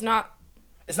crime is not.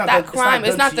 It's not that that crime.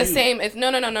 It's not the you. same. It's no.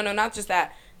 Not just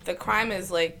that. The crime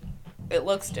is like it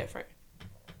looks different.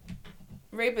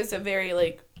 Rape is a very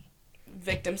like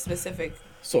victim specific.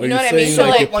 So you know what I mean?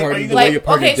 So the way your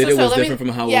partner did it was different from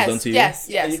how it was done to you? Yes.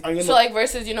 So like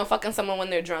versus, fucking someone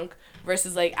when they're drunk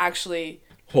versus like actually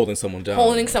holding someone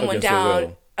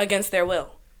down against their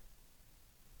will.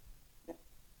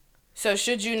 So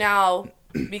should you now,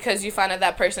 because you find out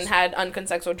that person had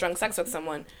unconsensual drunk sex with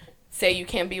someone, say you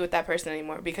can't be with that person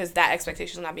anymore because that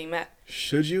expectation is not being met?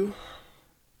 Should you?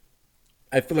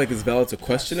 I feel like it's valid to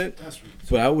question it,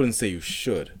 but I wouldn't say you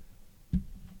should.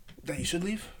 That you should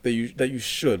leave? That you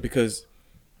should, because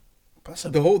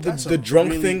the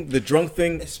drunk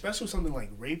thing, especially something like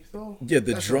rape though. Yeah,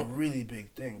 that's a really big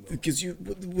thing. Because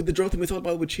with the drunk thing we talked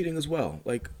about with cheating as well.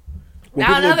 Like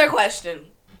now another question.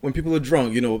 When people are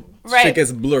drunk, shit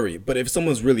gets blurry. But if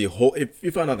someone's really if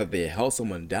you find out that they held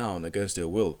someone down against their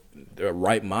will, their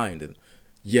right mind, then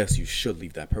yes, you should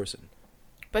leave that person.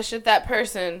 But should that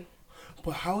person...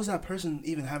 But how is that person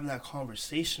even having that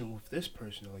conversation with this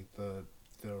person, like the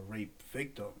rape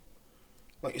victim?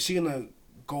 Like, is she gonna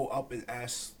go up and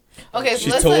ask? Okay,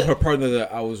 she told her partner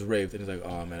that I was raped, and he's like,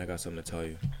 "Oh man, I got something to tell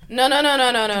you." No. No,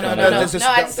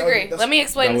 I disagree. Let me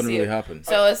explain this to you. That wouldn't really happen.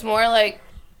 So it's more like,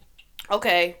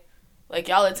 okay, like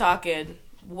y'all are talking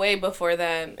way before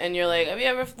then, and you're like, have you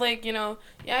ever like, you know,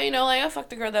 like I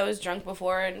fucked a girl that was drunk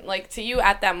before, and like to you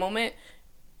at that moment.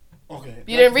 Okay.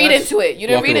 You didn't read into it. You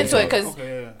didn't read into it because,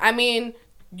 I mean,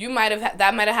 you might have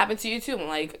that might have happened to you too.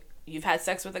 Like you've had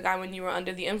sex with a guy when you were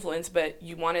under the influence, but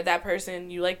you wanted that person,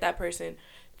 you liked that person.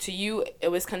 To you, it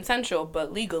was consensual,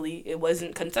 but legally, it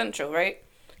wasn't consensual, right?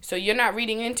 So you're not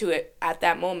reading into it at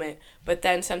that moment. But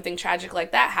then something tragic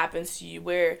like that happens to you,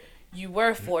 where you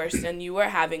were forced and you were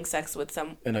having sex with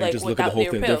some, and like, just look at the whole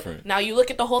thing different. Now you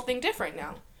look at the whole thing different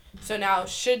now. So now,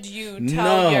 should you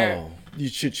tell your...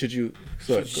 Should you...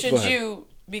 Sorry, should you...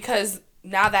 Because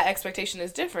now that expectation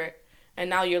is different, and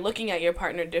now you're looking at your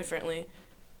partner differently,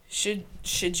 should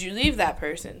you leave that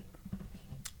person?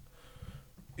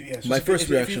 Yeah, my first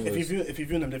reaction was... If you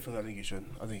view them differently, I think you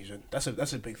should.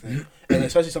 That's a big thing. And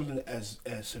especially something as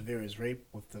severe as rape,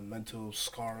 with the mental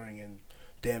scarring and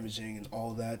damaging and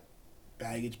all that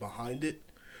baggage behind it.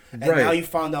 And now you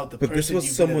found out the person. But this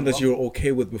was someone that you were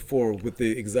okay with before, with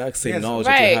the exact same knowledge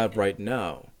that you have right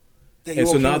now. And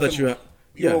so now that you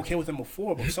were okay with them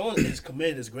before, but someone is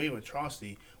committed this grave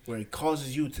atrocity where it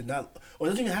causes you to not, or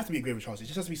it doesn't even have to be a grave atrocity. It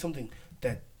just has to be something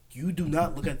that you do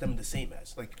not look at them the same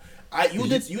as. Like you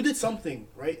did something,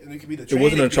 right? And it could be the trade, it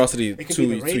wasn't an atrocity 2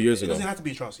 years ago. It doesn't have to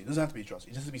be atrocity. It doesn't have to be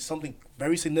atrocity. It just has to be something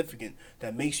very significant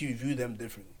that makes you view them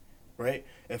differently, right?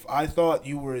 If I thought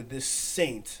you were this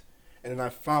saint, and then I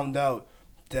found out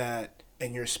that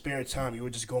in your spare time you were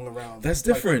just going around. That's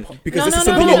different because this is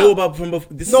something you know about from before.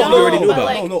 This is something you already knew about.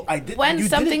 Like, no, I did. When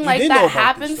something like that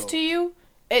happens to you,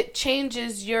 it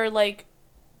changes your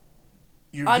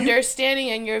your understanding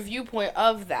and your viewpoint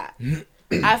of that.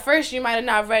 At first, you might have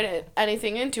not read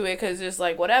anything into it because it's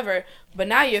like whatever, but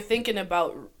now you're thinking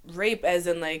about rape as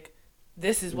in like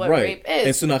this is what rape is.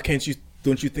 And so now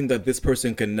don't you think that this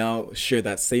person can now share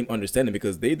that same understanding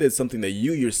because they did something that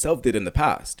you yourself did in the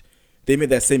past? They made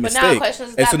that same mistake.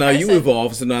 And so now you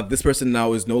evolve. So now this person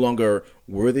now is no longer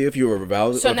worthy of you or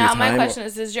valid of your time. So now my question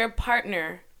is, does your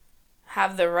partner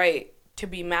have the right to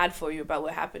be mad for you about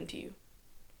what happened to you?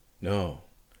 No.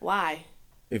 Why?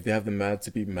 If they have the mad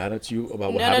to be mad at you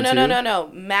about what happened to you?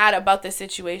 No. Mad about the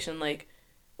situation. Like,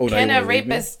 can a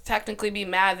rapist technically be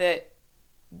mad that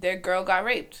their girl got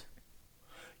raped?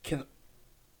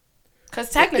 Because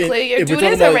technically, your dude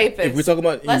is a rapist. If we're talking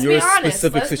about in your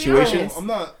specific situations, I'm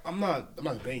not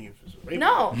debating you for raping.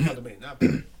 No, I'm not debating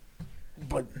that.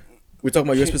 But we're talking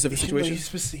about your specific situation.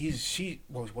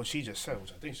 What she just said,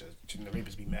 which I think says, shouldn't the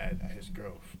rapist be mad at his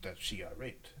girl that she got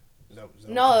raped? Is that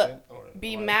no,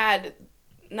 be mad,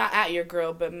 not at your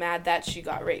girl, but mad that she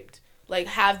got raped. Like,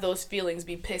 have those feelings,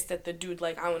 be pissed at the dude,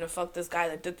 like, I want to fuck this guy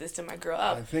that did this to my girl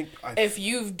up. If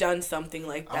you've done something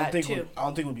like that, too. I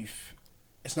don't think it would be...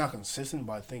 It's not consistent,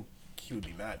 but I think he would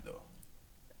be mad, though.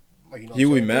 Like, he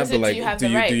would be mad, but, like, do you have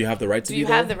the right to be Do you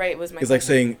have the right, was my question. It's like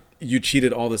saying you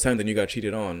cheated all the time, then you got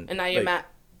cheated on. And now you're mad.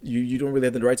 You don't really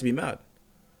have the right to be mad.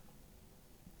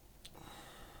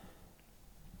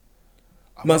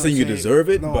 I'm not saying you deserve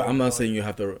it, but I'm not saying you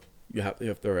have the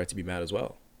right to be mad as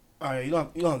well. All right, you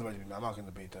don't have the right to be mad. I'm not going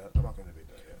to debate that.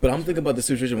 Yeah. But I'm thinking about the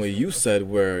situation where you said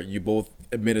where you both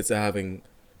admitted to having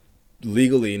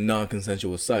legally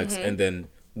non-consensual sex, and then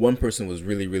one person was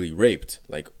really, really raped,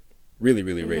 like really,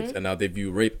 really raped, and now they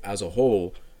view rape as a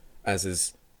whole as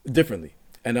is differently,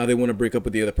 and now they want to break up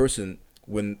with the other person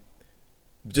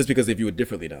just because they view it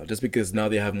differently now, just because now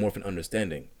they have more of an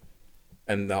understanding,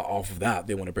 and now off of that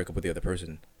they want to break up with the other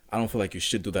person. I don't feel like you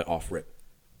should do that off rip.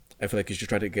 I feel like you should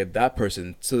try to get that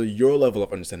person to your level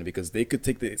of understanding because they could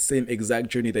take the same exact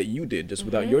journey that you did just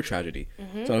without your tragedy.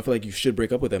 So I don't feel like you should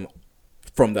break up with them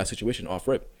from that situation off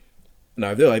rip.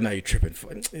 Now if they're like, "Nah, you're tripping.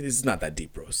 It's not that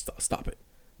deep, bro. Stop it."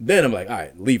 Then I'm like, all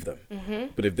right, leave them.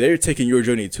 But if they're taking your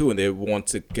journey too and they want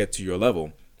to get to your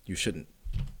level, you shouldn't.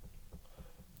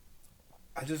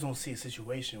 I just don't see a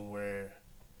situation where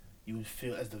you would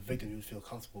feel, as the victim, you would feel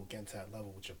comfortable getting to that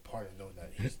level with your partner, knowing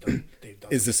that they've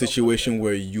done. Is the situation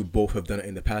where you both have done it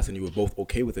in the past and you were both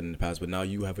okay with it in the past, but now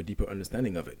you have a deeper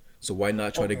understanding of it? So why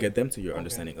not try to get them to your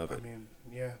understanding of it? I mean,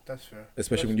 yeah, that's fair.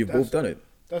 Especially when you've both done it.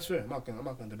 That's fair. I'm not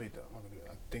gonna debate that.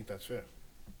 I think that's fair.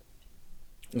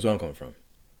 That's where I'm coming from.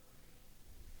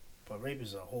 But rape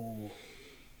is a whole.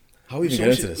 How we even get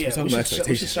into this? We're talking about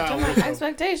expectations.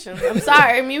 Expectations. I'm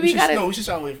sorry. I mean, we gotta. No, we should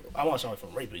shy away. I want to shy away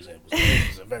from rape examples.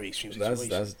 Rape is a very extreme situation.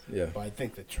 That's But I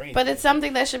think the training. But it's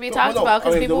something that should be talked about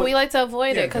because we like to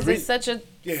avoid it because it's such a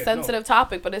sensitive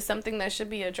topic. But it's something that should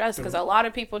be addressed because a lot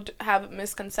of people have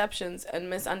misconceptions and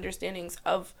misunderstandings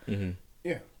of. Mm-hmm.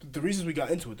 Yeah, the reasons we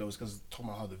got into it though is because talking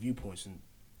about how the viewpoints and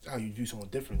how you view someone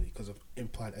differently because of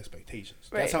implied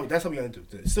expectations. Right. That's how we got into it.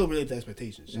 It's still related to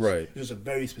expectations. Right. It's just a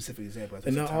very specific example.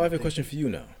 And now I have a question for you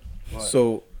now. Right.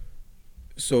 So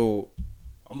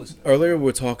I'm listening. Earlier we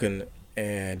were talking,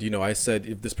 and I said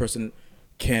if this person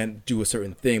can't do a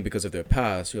certain thing because of their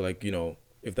past, you're like,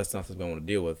 if that's not something I want to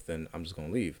deal with, then I'm just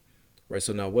gonna leave, right?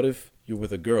 So now, what if you're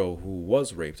with a girl who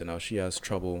was raped and now she has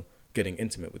trouble getting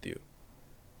intimate with you,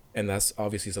 and that's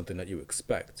obviously something that you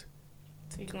expect?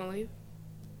 So you gonna leave?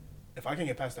 If I can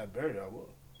get past that barrier, I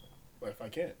will. But if I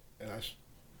can't,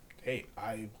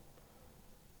 and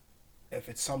if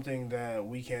it's something that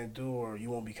we can't do or you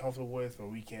won't be comfortable with or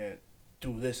we can't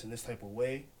do this in this type of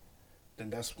way, then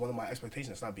that's one of my expectations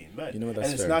that's not being met. That's and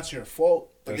it's fair. not your fault.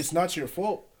 It's not your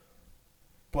fault,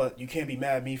 but you can't be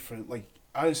mad at me for,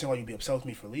 I understand why you'd be upset with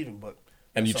me for leaving, but...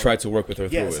 And you tried to work with her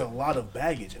through it. Yeah, it's a lot of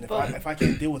baggage. And if I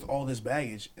can't deal with all this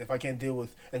baggage, if I can't deal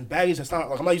with... And baggage, that's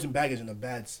not... I'm not using baggage in a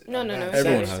bad... No.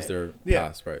 Everyone has their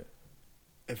past, right?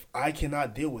 If I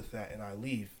cannot deal with that and I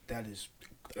leave, that is...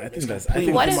 I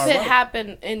think what if it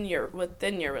happened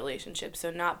within your relationship, so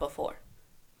not before?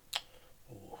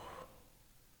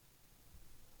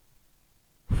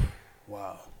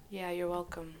 Wow. Yeah, you're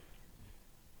welcome.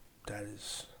 That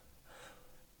is...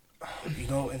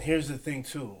 and here's the thing,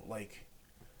 too.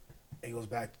 It goes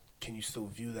back, can you still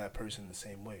view that person the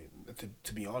same way?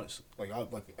 To be honest.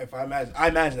 If I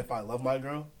imagine if I love my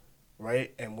girl,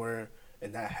 right,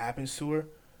 and that happens to her,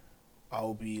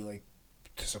 I'll be,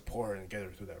 to support her and get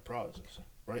her through that process,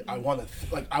 right? Mm-hmm.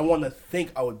 I want to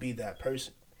think I would be that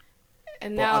person.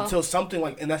 And now... until something,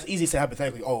 and that's easy to say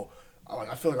hypothetically,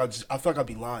 I feel like I'd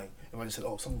be lying if I just said,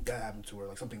 something bad happened to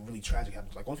her, something really tragic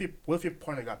happened to her. What if your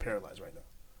partner got paralyzed right now?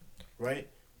 Right?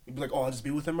 You'd be like, I'll just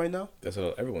be with him right now? That's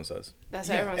what everyone says. That's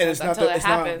what everyone says until it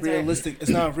happens. Not realistic. Right?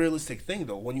 It's not a realistic thing,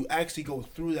 though. When you actually go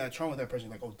through that trauma with that person,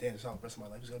 you're like, damn, it's not the rest of my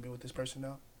life is going to be with this person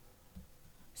now?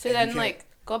 So and then,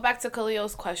 go back to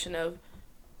Khelil's question of,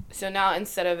 so now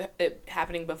instead of it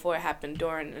happening before, it happened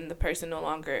during, and the person no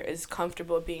longer is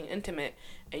comfortable being intimate,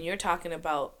 and you're talking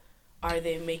about, are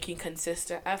they making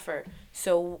consistent effort?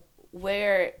 So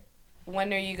when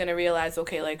are you going to realize,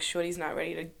 okay, shorty's not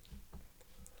ready to...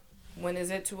 When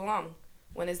is it too long?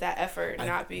 When is that effort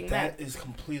not being met? That is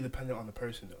completely dependent on the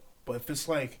person, though. But if it's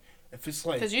like,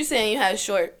 because you're saying you had a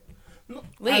short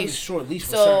leash. I have a short leash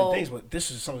for certain things, but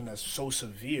this is something that's so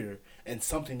severe and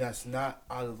something that's not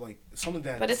out of something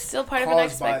that. But it's still part of an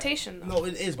expectation, though. No,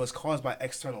 it is, but it's caused by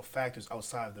external factors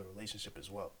outside of the relationship as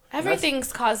well.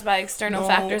 Everything's caused by external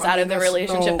factors out of the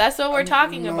relationship. That's what we're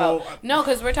talking about. No,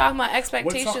 because we're talking about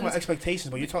expectations. We're talking about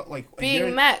expectations, but you're talking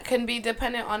being met can be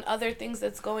dependent on other things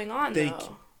that's going on.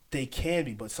 They can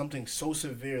be, but something so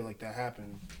severe like that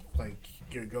happened,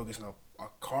 your girl gets in a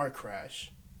car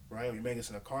crash, right? Or your man gets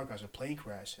in a car crash, a plane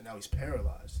crash, and now he's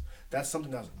paralyzed. That's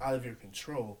something that's out of your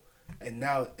control. And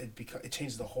now it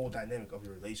changes the whole dynamic of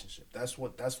your relationship. That's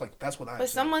what I'm saying. But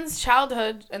someone's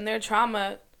childhood and their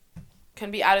trauma can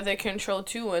be out of their control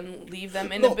too, and leave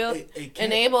them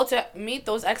unable to meet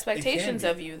those expectations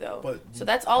of you, though. So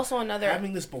that's also another.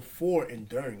 Having this before and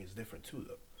during is different too,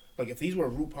 though. If these were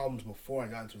root problems before I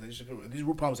got into a relationship, these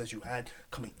root problems that you had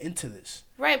coming into this.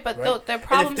 Right, but they're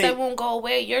problems that won't go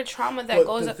away. Your trauma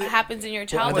that happens in your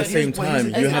childhood. At the same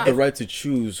time, you have the right to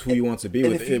choose who you want to be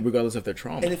with, regardless of their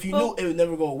trauma. And if you knew it would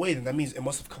never go away, then that means it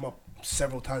must have come up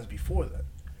several times before that.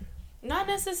 Not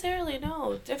necessarily,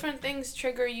 no. Different things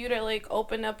trigger you to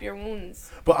open up your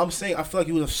wounds. But I'm saying I feel like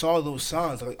you would have saw those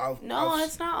signs.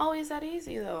 It's not always that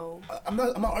easy, though. I'm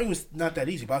not arguing it's not that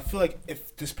easy, but I feel like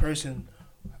if this person,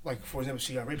 for example,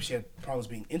 she got raped, she had problems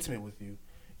being intimate with you,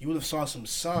 you would have saw some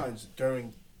signs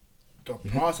during the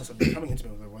process of becoming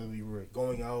intimate with her, whether you were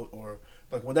going out or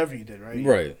whatever you did, right?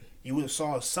 Right. You would have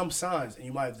saw some signs, and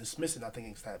you might have dismissed it, not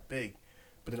thinking it's that big.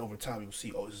 But then over time, you'll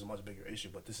see, this is a much bigger issue.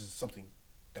 But this is something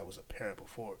that was apparent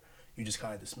before. You just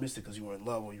kind of dismissed it because you were in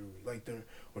love, or you really liked her,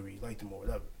 or you liked him, or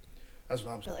whatever. That's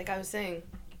what I'm saying. But like I was saying,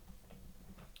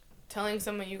 telling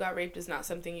someone you got raped is not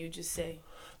something you just say.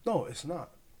 No, it's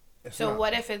not. So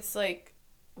what if it's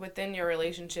within your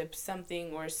relationship,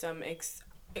 something or some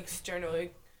external,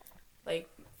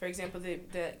 for example,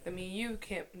 the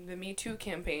Me Too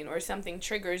campaign or something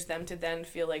triggers them to then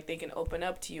feel like they can open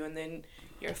up to you, and then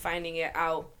you're finding it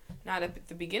out not at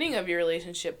the beginning of your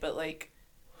relationship, but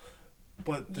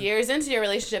But years into your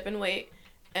relationship and wait,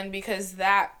 and because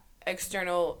that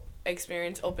external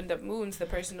experience opened up wounds, the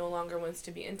person no longer wants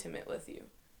to be intimate with you.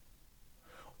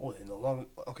 Oh, in the long...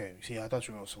 Okay, see, I thought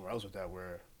you were going somewhere else with that,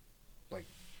 where, like,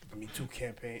 the Me Too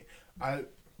campaign... I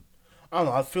don't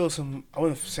know, I feel some... I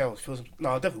wouldn't say I would feel some...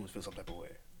 No, I definitely would feel some type of way.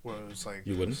 Where it's like...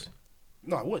 You wouldn't?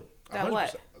 No, I would. That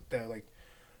what? That, like,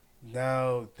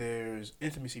 now there's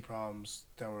intimacy problems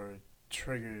that were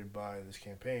triggered by this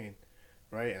campaign,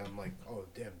 right? And I'm like, oh,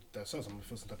 damn, that sucks. I'm going to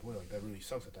feel some type of way. Like, that really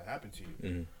sucks that happened to you.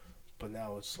 Mm-hmm. But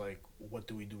now it's like, what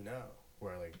do we do now?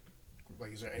 Where, like,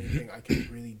 is there anything I can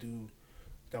really do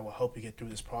that will help you get through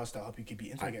this process, that will help you be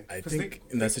intimate again? I think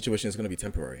in that situation it's going to be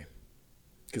temporary.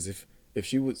 Because if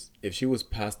she was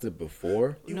past it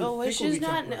before, no, she's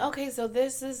not. Okay, so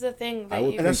this is the thing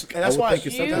that that's why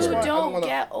you don't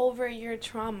get over your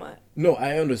trauma. No,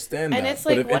 I understand and that. It's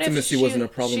like, but if intimacy wasn't a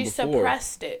problem she before,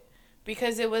 suppressed it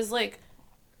because it was like,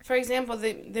 for example,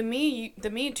 the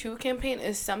Me Too campaign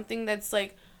is something that's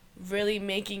like really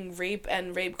making rape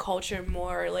and rape culture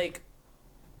more like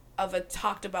of a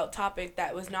talked about topic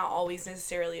that was not always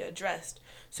necessarily addressed.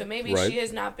 So maybe she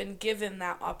has not been given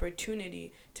that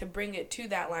opportunity to bring it to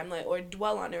that limelight or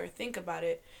dwell on it or think about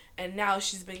it. And now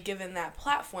she's been given that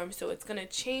platform. So it's going to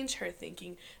change her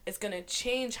thinking. It's going to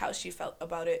change how she felt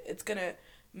about it. It's going to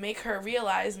make her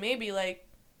realize maybe like,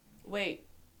 wait,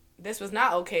 this was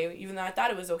not okay, even though I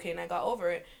thought it was okay and I got over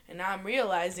it. And now I'm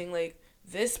realizing like,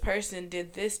 this person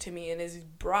did this to me and has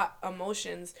brought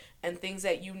emotions and things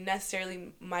that you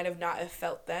necessarily might have not have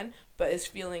felt then, but is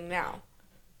feeling now.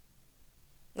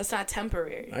 That's not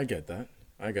temporary. I get that.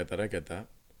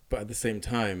 But at the same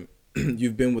time,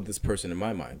 you've been with this person in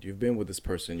my mind. You've been with this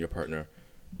person, your partner,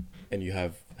 and you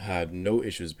have had no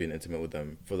issues being intimate with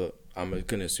them I'm going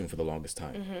to assume for the longest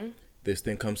time. Mm-hmm. This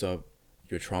thing comes up,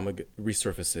 your trauma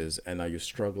resurfaces, and now you're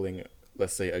struggling,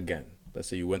 let's say again. Let's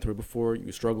say you went through it before,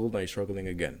 you struggled, now you're struggling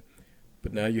again.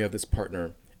 But now you have this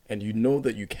partner, and you know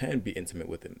that you can be intimate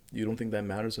with him. You don't think that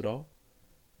matters at all?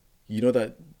 You know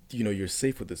that, you're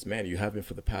safe with this man. You have been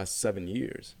for the past 7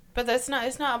 years. But it's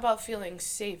not about feeling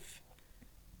safe.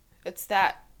 It's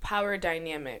that power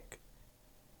dynamic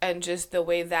and just the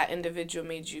way that individual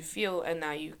made you feel, and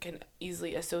now you can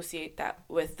easily associate that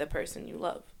with the person you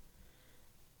love.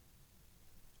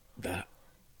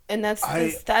 And that's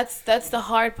the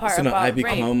hard part so about rape.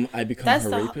 I become her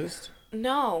rapist?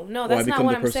 No, that's not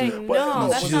what I'm saying. No,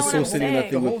 that's not what I'm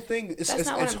saying. The whole thing, it's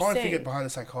hard to get behind the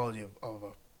psychology of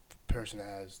a person that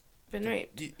has been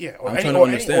raped. Yeah, I'm trying to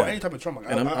understand. Or any type of trauma.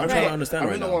 And I'm trying to understand. I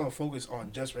really don't want to focus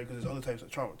on just rape because there's other types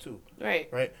of trauma too.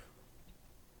 Right.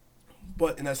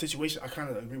 But in that situation, I kind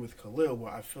of agree with Khelil,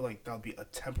 where I feel like that would be a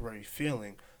temporary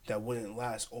feeling that wouldn't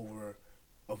last over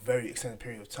a very extended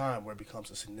period of time, where it becomes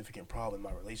a significant problem in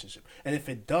my relationship. And if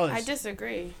it does, I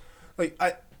disagree. Like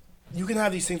you can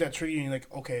have these things that trigger you, and like,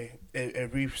 okay,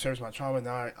 it resurfaces my trauma.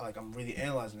 Now I'm really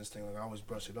analyzing this thing. Like I always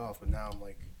brush it off, but now I'm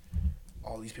like,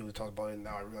 all these people talk about it, and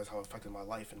now I realize how it affected my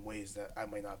life in ways that I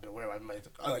might not have been aware of. It might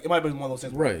have been one of those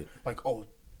things, right? Like, oh,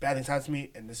 bad things happened to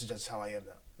me, and this is just how I am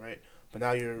now, right? But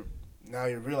now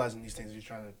you're realizing these things. You're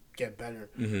trying to get better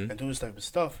and do this type of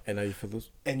stuff. And now you feel this.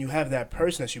 And you have that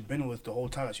person that you've been with the whole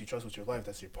time, that you trust with your life,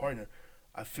 that's your partner.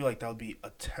 I feel like that would be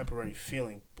a temporary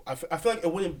feeling. I feel like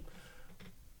it wouldn't.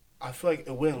 I feel like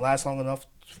it wouldn't last long enough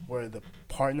where the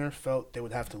partner felt they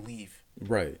would have to leave,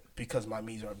 right? Because my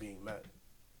needs aren't being met.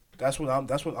 That's what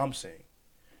I'm saying.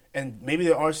 And maybe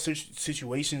there are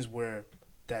situations where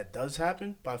that does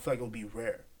happen, but I feel like it would be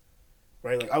rare,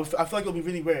 right? Like I feel like it would be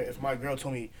really rare if my girl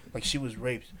told me like she was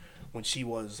raped when she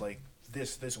was like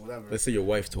this whatever. Let's say your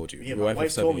wife told you. Yeah, your my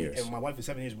wife told me, years. and my wife for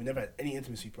 7 years, we never had any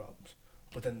intimacy problems.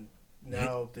 But then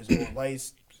now there's more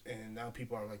lights, and now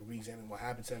people are like re-examining what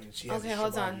happened to them, and she has. Okay,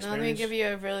 hold on. Now let me give you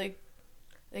a really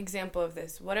example of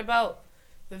this. What about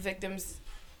the victims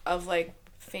of like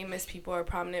famous people or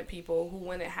prominent people who,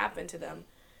 when it happened to them,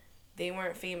 they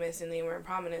weren't famous and they weren't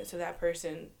prominent, so that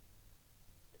person,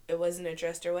 it wasn't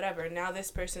addressed or whatever. Now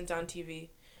this person's on TV.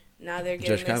 Now they're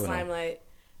getting this limelight,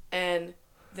 and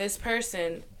this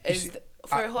person is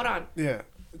hold on. Yeah.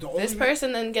 This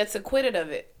person then gets acquitted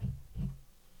of it.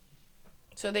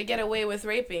 So they get away with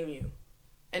raping you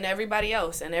and everybody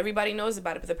else, and everybody knows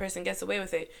about it, but the person gets away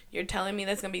with it. You're telling me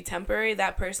that's going to be temporary?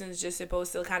 That person's just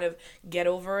supposed to kind of get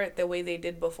over it the way they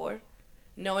did before?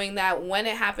 Knowing that when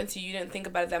it happened to you, you didn't think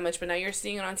about it that much, but now you're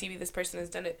seeing it on TV. This person has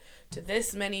done it to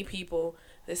this many people.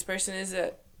 This person is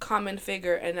a common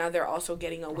figure, and now they're also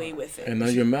getting away with it. And now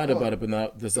you're mad about it, but now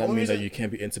does that mean that you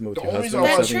can't be intimate with your husband?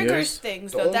 That triggers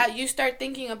things, though. That you start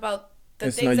thinking about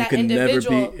the things that individual... Now you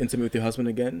can never be intimate with your husband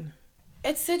again?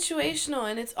 It's situational,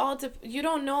 and it's all you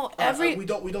don't know we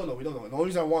don't know. The only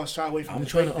reason I want to shy away from I'm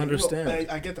trying to understand.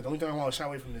 I get that. The only thing I want to shy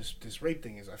away from this rape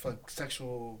thing is I feel like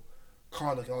sexual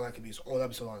conduct and all that can be its own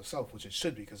episode on itself, which it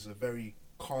should be because it's a very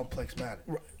complex matter.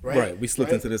 Right. We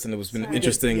slipped into this and it was been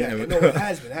interesting. Yeah, no, it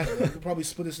has been. We could probably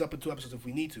split this up in 2 episodes if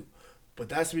we need to. But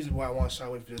that's the reason why I want to shy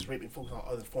away from this rape and focus on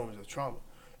other forms of trauma.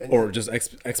 And or just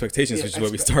expectations, which is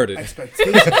where we started.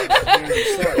 Expectations.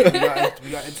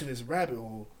 we got into this rabbit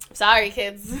hole. Sorry,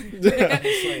 kids.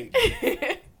 It's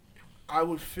like, I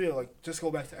would feel like, just go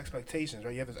back to expectations,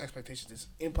 right? You have this expectation, this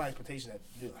implied expectation that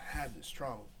you'll have this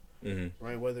trauma,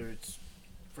 right? Whether it's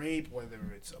rape, whether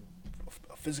it's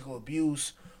a physical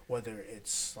abuse, whether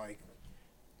it's like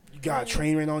you got a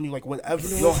train ran on you, like whatever.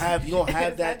 You don't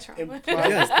have that implied.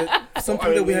 Yes,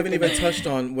 something that we haven't even touched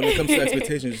on when it comes to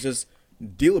expectations is just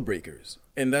deal breakers,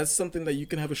 and that's something that you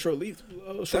can have a short leash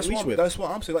with. That's what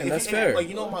I'm saying. Like, and that's fair. Like,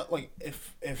 you know,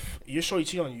 if your shorty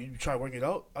cheat on you, you try to work it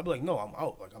out. I'd be like, no, I'm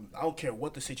out. Like, I don't care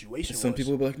what the situation. Some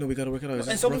people will be like, no, we gotta work it out. It's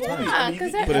and some people,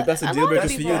 but if that's a deal breaker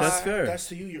for you, that's fair. That's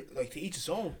to you. You're like, to each his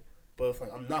own. But if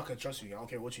like I'm not gonna trust you again, I don't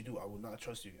care what you do. I will not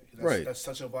trust you again. That's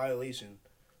such a violation,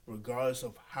 regardless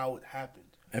of how it happened.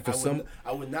 And for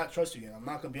I would not trust you again. I'm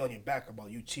not gonna be on your back about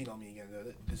you cheating on me again.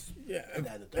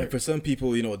 And for some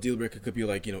people, you know, a deal breaker could be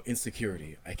like, you know,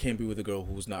 insecurity. I can't be with a girl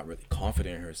who's not really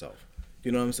confident in herself.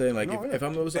 You know what I'm saying? Like, if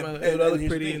I'm with somebody that looks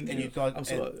pretty and you thought,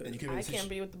 I can't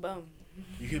be with the bum.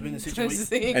 You could be in a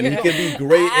situation, and you can be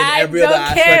great in every other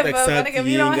aspect except if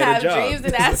you don't have dreams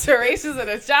and aspirations and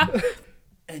a job.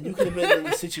 And you could have been in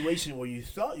a situation where you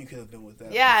thought you could have been with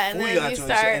that. Yeah, and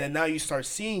then now you start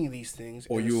seeing these things.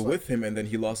 Or you were with him and then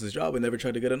he lost his job and never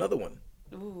tried to get another one.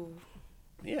 Ooh.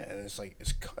 Yeah, and it's like,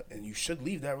 it's cut, and you should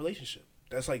leave that relationship.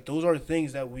 That's like, those are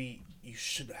things that you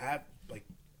should have, like,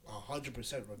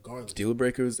 100% regardless. Deal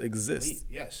breakers exist.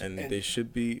 Yes. And they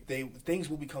should be. Things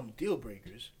will become deal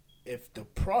breakers if the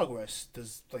progress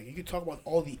does, like, you can talk about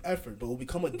all the effort, but it will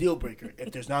become a deal breaker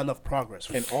if there's not enough progress.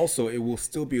 And also, it will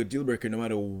still be a deal breaker no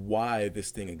matter why this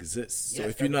thing exists. So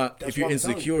if you're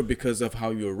insecure because of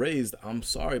how you were raised, I'm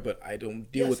sorry, but I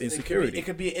don't deal with insecurity. It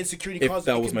could be an insecurity caused.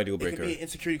 If that was my deal breaker. It could be an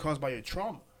insecurity caused by your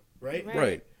trauma, right?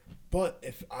 Right. But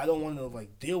if I don't want to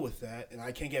like deal with that, and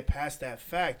I can't get past that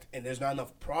fact, and there's not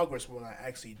enough progress when I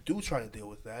actually do try to deal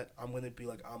with that, I'm gonna be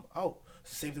like, I'm out. It's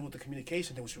the same thing with the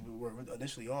communication thing, which we were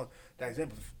initially on. That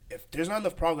example, if there's not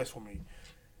enough progress for me,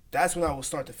 that's when I will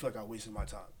start to feel like I wasted my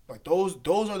time. Like those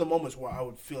are the moments where I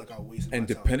would feel like I wasted my time. And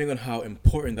depending on how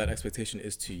important that expectation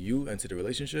is to you and to the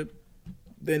relationship,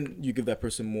 then you give that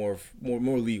person more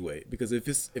leeway. Because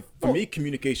for me,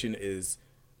 communication is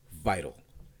vital.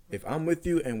 If I'm with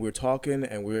you and we're talking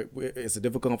and it's a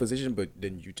difficult conversation, but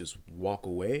then you just walk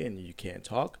away and you can't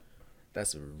talk,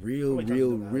 that's a real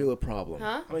problem.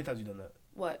 Huh? How many times have you done that?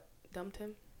 What? Dumped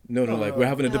him? No, like we're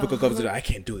having a difficult conversation. I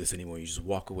can't do this anymore. You just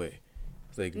walk away.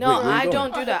 It's like, no, I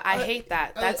don't do that. I hate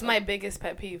that. That's my biggest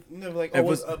pet peeve. Never like,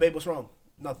 babe, what's wrong?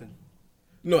 Nothing.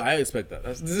 No, I expect that.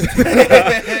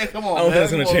 Come on, I don't think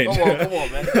it's gonna change. Come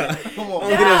on, man. Come on,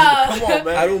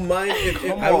 man. I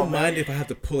don't mind if I have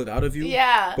to pull it out of you.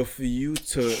 Yeah. But for you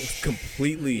to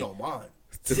completely, you don't mind.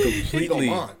 You don't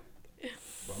mind.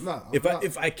 I'm not.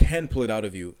 If I can pull it out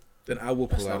of you, then I will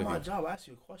pull it out of you. That's not my job. I ask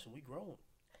you a question. We grown.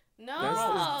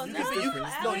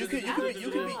 You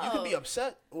could be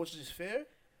upset, which is fair.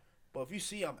 But if you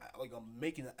see I'm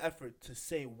making an effort to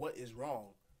say what is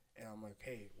wrong, and I'm like,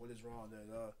 hey, what is wrong? Then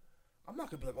I'm not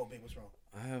gonna be like, oh, babe, what's wrong?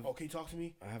 Can you talk to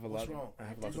me? I have a lot to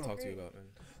talk to you about, man.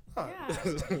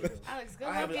 Alex, good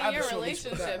luck in your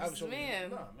relationships, man.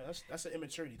 Nah, man, that's an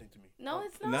immaturity thing to me. No,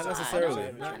 it's not. Not necessarily. No,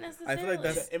 it's not necessarily. I feel like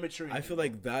that's immaturity. I feel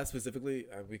like that specifically,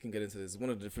 we can get into this. One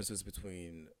of the differences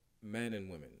between men and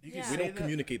women. We don't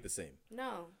communicate the same.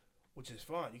 No. Which is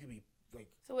fine. You can be like.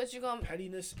 So what you gonna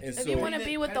pettiness? If you want to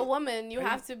be with a woman, you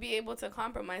have to be able to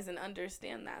compromise and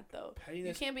understand that, though.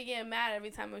 You can't be getting mad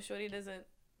every time a shorty doesn't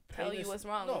tell you what's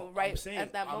wrong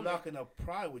at that moment. I'm not gonna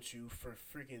pry with you for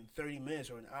freaking 30 minutes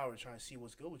or an hour trying to see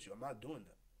what's good with you. I'm not doing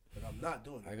that. Like, I'm not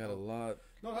doing that. I got a lot.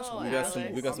 No, that's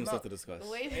we got some stuff to discuss.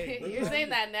 You're saying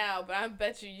that now, but I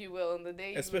bet you will in the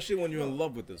day. Especially when you're in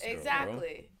love with this girl.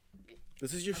 Exactly. Bro.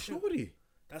 This is your shorty.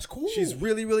 That's cool. She's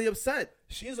really, really upset.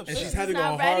 She is upset. And she's having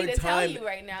a hard time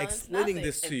explaining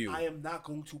this to you. I am not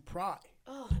going to pry.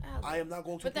 Oh, Alex. I am not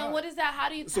going to But pry. then what is that?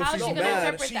 How is she going to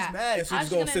interpret that? She's mad. And so she's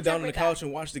going to sit down on the couch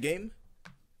and watch the game?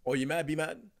 Or you mad? Be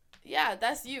mad? Yeah,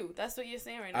 that's you. That's what you're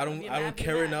saying right now. I don't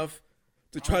care enough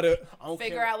to try to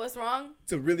figure out what's wrong.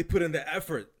 To really put in the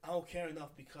effort. I don't care enough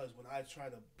because when I try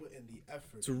to put in the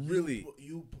effort to really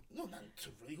not to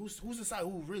really who's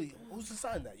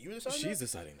deciding that? You're deciding She's that?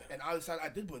 deciding that. And I decided I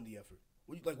did put in the effort.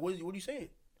 What are you saying?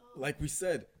 Like we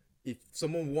said, if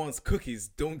someone wants cookies,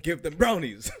 don't give them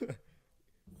brownies.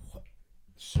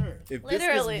 Sure. If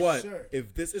Literally.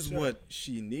 this is what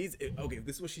she needs, if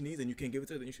this is what she needs and you can't give it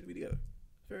to her, then you should be together.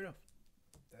 Fair enough.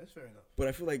 That's fair enough. But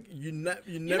I feel like you're never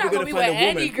gonna gonna be find with a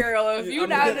woman. any girl if you're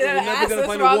not gonna ask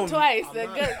us wrong twice.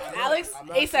 Alex,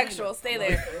 asexual. Stay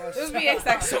there. Just be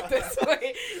asexual this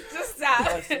way. Just stop.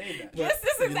 Just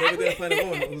this exactly. You're never gonna find a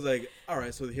woman who's like, all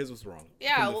right, so here's what's wrong.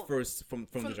 Yeah. From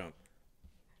the jump.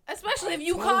 Especially if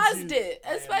you caused it.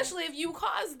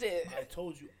 I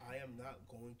told you I am not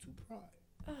going to pry.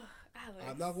 Alex.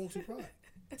 I'm not going to pry.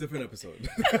 Different episode.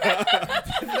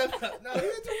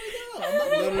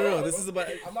 No. This is about.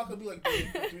 I'm not gonna be like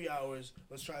 3 hours.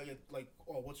 Let's try to get like,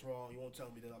 oh, what's wrong? You won't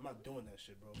tell me that. I'm not doing that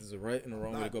shit, bro. There's a right and a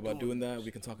wrong way to go about doing that.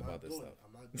 We can talk about this stuff.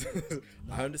 I'm not doing it.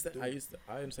 I understand.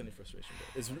 I understand your frustration,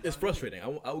 bro. It's frustrating. I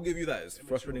will give you that. It's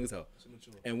frustrating as hell.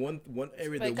 And one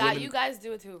area that women, you guys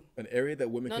do it too. An area that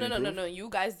women can improve. No. You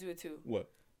guys do it too. What?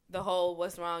 The whole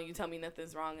what's wrong? You tell me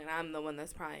nothing's wrong, and I'm the one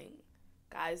that's prying.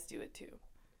 Guys do it too.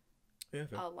 Yeah,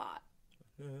 fair. A lot.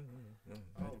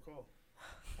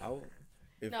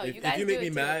 If you make me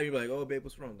mad, you're like, oh, babe,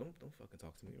 what's wrong? Don't fucking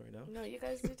talk to me right now. No, you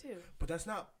guys do too. But that's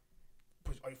not.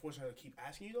 Are you forcing her to keep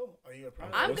asking you though? Are you a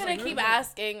problem? I'm gonna keep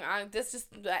asking. That's just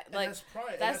like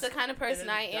that's the kind of person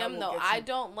I am though. I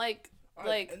don't like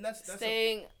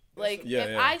saying.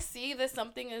 If I see that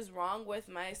something is wrong with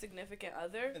my significant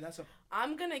other,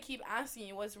 I'm going to keep asking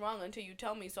you what's wrong until you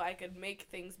tell me so I could make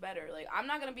things better. Like, I'm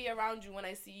not going to be around you when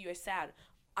I see you're sad.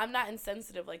 I'm not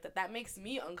insensitive like that. That makes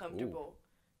me uncomfortable.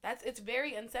 It's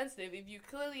very insensitive. If you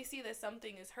clearly see that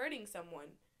something is hurting someone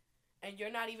and you're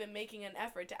not even making an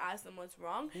effort to ask them what's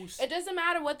wrong, it doesn't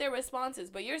matter what their response is.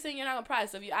 But you're saying you're not going to pry.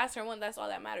 So if you ask her one, that's all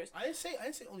that matters. I didn't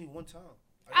say only one time.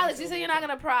 Alex, you say you're not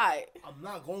gonna pry. I'm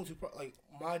not going to pry. Like,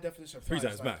 my definition of 3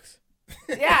 times max.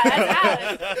 Yeah,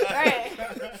 that's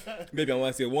Alex. Right. Maybe I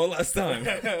want to see it one last time.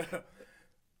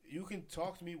 You can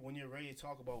talk to me when you're ready to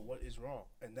talk about what is wrong,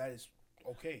 and that is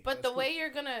okay. But the way you're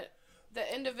gonna,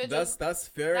 the individual. That's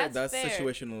fair. That's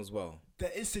situational as well.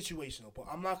 That is situational, but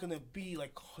I'm not gonna be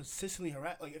like consistently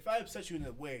harassed. Like, if I upset you in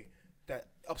a way that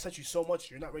upsets you so much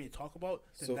you're not ready to talk about,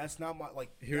 then that's not my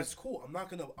that's cool. I'm not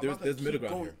gonna there's middle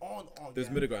ground going here. On there's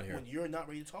middle ground here when you're not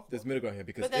ready to talk about. There's middle ground here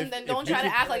because but then don't try to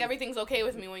act like everything's okay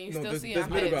with me when you still see there's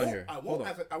middle ground here. I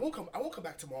won't come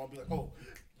back tomorrow and be like, oh.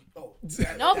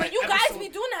 No, but you guys be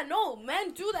doing that. No,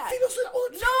 men do that.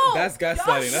 No, that's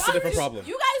gaslighting. That's a different problem.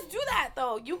 You guys do that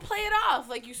though. You play it off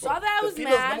like you saw that I was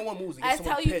mad. Number one move is to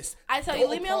get I tell you,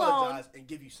 leave me alone. And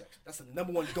give you sex. That's the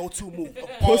number one go-to move.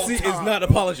 Pussy is not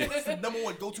apology. That's the number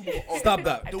one go-to move. Stop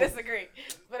that. I disagree,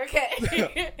 but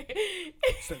okay.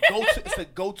 It's the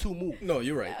go-to move. No,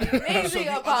 you're right. Amazing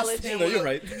apology. No, you're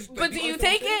right. But do you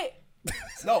take it?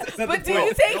 No, but do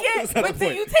you take it? But do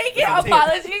you take it?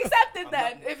 Apology accepted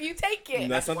then. If you take it,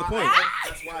 that's not the point.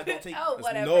 That's why I don't take it. Oh,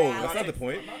 whatever. No, that's not the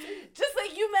point. Just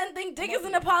like you men think dick is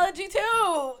an apology too.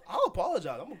 I'll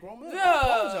apologize. I'm a grown man.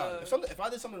 I'll apologize. If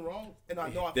I did something wrong and I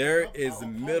know there is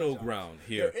middle ground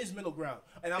here. There is middle ground,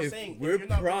 and I'm saying we're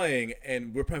prying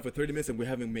and we're prying for 30 minutes and we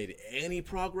haven't made any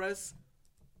progress.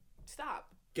 Stop.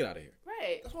 Get out of here.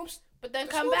 Right. That's what I'm. But then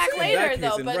come back later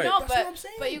though. But right. no,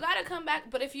 but you gotta come back.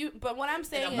 But what I'm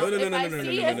saying is, if I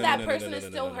see if that person is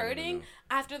still hurting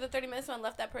after the 30 minutes, so I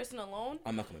left that person alone,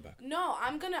 I'm not coming back. No,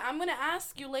 I'm gonna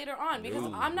ask you later on because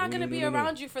I'm not gonna be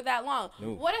around you for that long.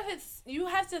 No. What if you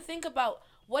have to think about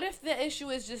what if the issue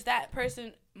is just that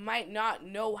person might not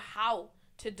know how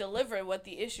to deliver what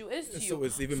the issue is to you. So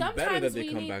it's even better that they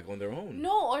come back on their own.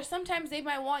 No, or sometimes they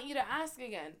might want you to ask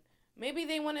again. Maybe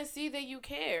they want to see that you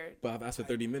care. But I've asked for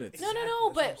 30 minutes. No,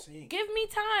 but give me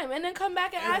time and then come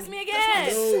back and ask me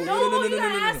again. No, you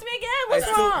gotta ask me again. What's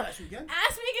wrong? Ask me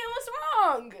again, what's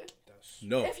wrong?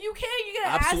 No. If you can, you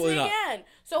gotta ask me again.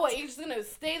 So what, you're just gonna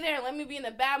stay there and let me be in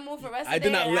a bad mood for the rest of the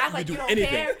day? I did not let you do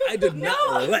anything. I did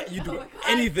not let you do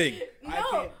anything.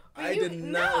 No. I did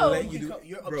not let you do.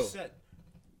 You're upset.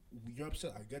 You're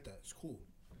upset. I get that. It's cool.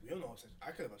 We don't know upset.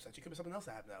 I could have upset you. Could be something else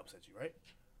that happened that upset you, right?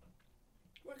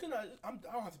 Why couldn't I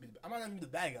don't have to be. I'm not even the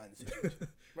bad guy in this situation.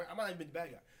 Right? I'm not even the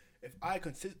bad guy.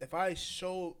 If I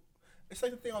show, it's like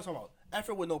the thing I was talking about.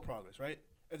 Effort with no progress, right?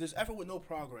 If there's effort with no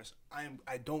progress,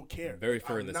 I don't care. Very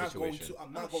fair in this situation.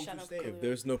 I'm not going to stay. If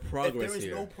there's no progress here. If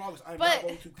there is no progress, I'm not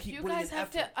going to keep you guys have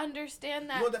to understand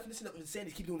that. Your definition of insanity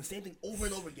is keep doing the same thing over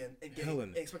and over again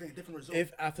and expecting a different result.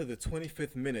 If after the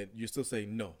 25th minute you're still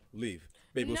saying no, leave.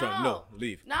 Baby, no,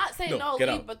 leave. Not saying no, leave,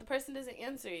 out. But the person doesn't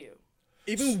answer you.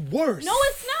 Even worse. No,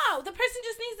 it's not. The person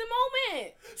just needs a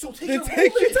moment. So take your time.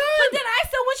 But then I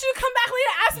still want you to come back later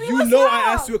and ask me what's wrong. You know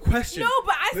I asked you a question. No,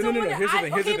 but I someone. Here's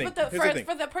the thing. But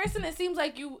for the person, it seems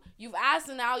like you've asked,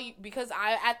 and now because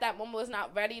I at that moment was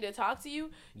not ready to talk to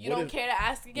you, you don't care to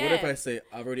ask again. What if I say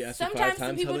I've already asked you 5 times? Sometimes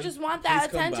some people just want that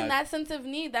attention, that sense of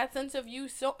need, that sense of you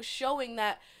showing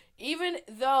that. Even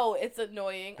though it's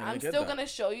annoying, I'm still going to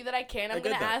show you that I can. I'm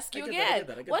going to ask you again.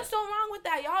 What's so wrong with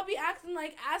that? Y'all be acting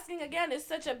like asking again is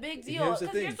such a big deal.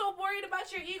 Because you're so worried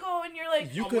about your ego and you're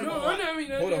like, you could hold on. What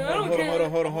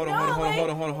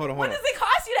does it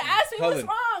cost you to ask me what's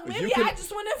wrong? Maybe I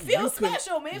just want to feel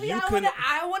special. Maybe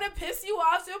I want to piss you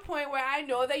off to a point where I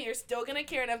know that you're still going to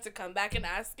care enough to come back and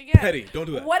ask again. Petty, don't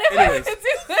do that. What if I do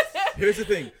that? Here's the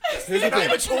thing.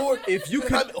 If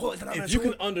you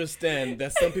can understand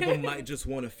that some people might just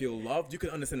want to feel loved, you can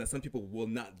understand that some people will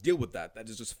not deal with that. That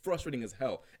is just frustrating as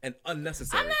hell and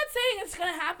unnecessary. I'm not saying it's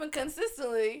going to happen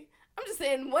consistently. I'm just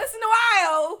saying once in a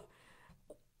while.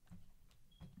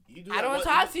 I don't want to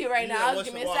talk to you right now.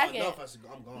 Give me a second.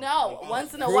 No,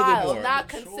 once in a while, not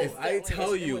consistently. If I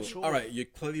tell you, all right, you're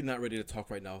clearly not ready to talk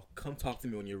right now, come talk to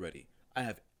me when you're ready. I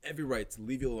have every right to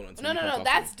leave you alone until No,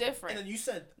 that's different. And then you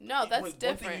said no, that's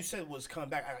different. One thing you said was come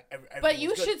back. But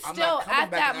you should still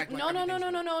at that.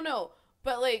 No.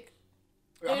 But like,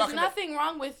 there's nothing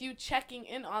wrong with you checking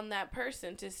in on that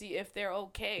person to see if they're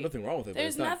okay. Nothing wrong with it.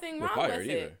 There's nothing wrong with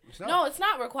it. No, it's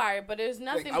not required. But there's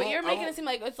nothing. But you're making it seem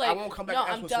like it's like. I won't come back and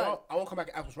ask what's wrong. I won't come back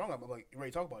and ask what's wrong. I'm like, you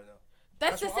ready to talk about it now?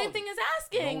 That's the same thing as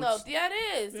asking, though. Yeah,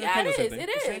 it is. Yeah, it is. It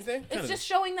is. It's just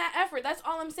showing that effort. That's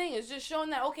all I'm saying. It's just showing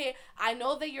that, okay, I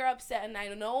know that you're upset, and I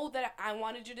know that I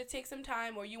wanted you to take some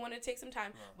time, or you want to take some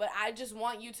time, but I just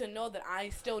want you to know that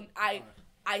I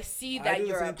see that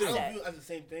you're upset. I don't view it as the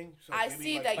same thing. So I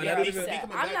see that you're upset.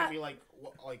 I'm not. Like,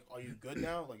 are you good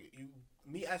now? Like,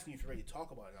 me asking you if you're ready to talk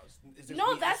about it now.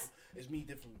 Is me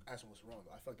different asking what's wrong.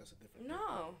 I feel like that's a different thing.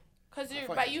 No. Because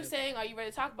by you saying, are you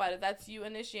ready to talk about it, that's you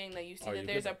initiating that you see that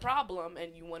there's a problem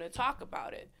and you want to talk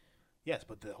about it. Yes,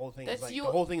 but the whole thing is like...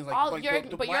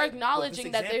 But you're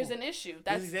acknowledging that there's an issue.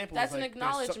 That's an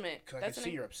acknowledgement. Because I can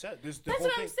see you're upset. That's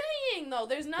what I'm saying, though.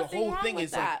 There's nothing wrong with that. The whole thing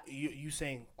is like, you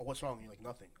saying, oh, what's wrong? And you're like,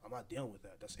 nothing. I'm not dealing with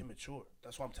that. That's immature.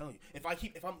 That's what I'm telling you.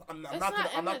 I'm not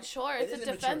immature. It's a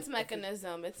defense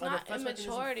mechanism. It's not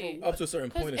immaturity. Up to a certain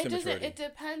point, it's immaturity. It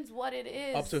depends what it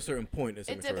is. Up to a certain point, it's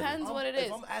immaturity. It depends what it is.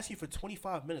 If I'm asking for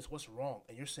 25 minutes, what's wrong?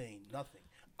 And you're saying nothing.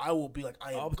 I will be like,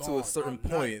 I am up gone. to a certain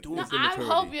point. No, I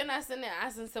hope you're not sitting there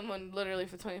asking someone literally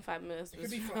for 25 minutes. It could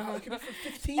be for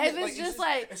 15. If it's just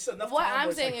like what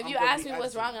I'm saying, if you ask me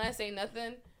what's wrong and I say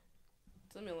nothing,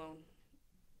 leave me alone.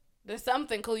 There's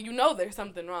something, there's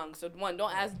something wrong. So one,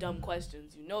 don't ask dumb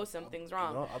questions. You know something's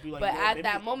wrong. I'll be like, but at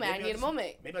that moment, I need a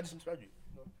moment. Maybe I just misread you.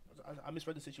 I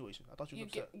misread the situation. I thought you were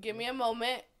upset. Give me a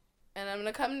moment, and I'm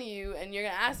gonna come to you, and you're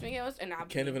gonna ask me again. And I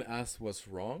can't even ask what's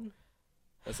wrong.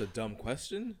 That's a dumb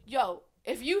question. Yo,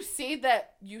 if you see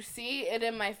it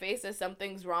in my face that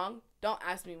something's wrong, don't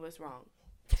ask me what's wrong.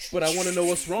 But I want to know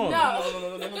what's wrong. No.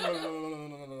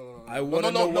 I want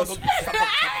to know what's wrong.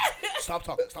 Stop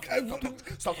talking.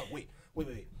 Wait.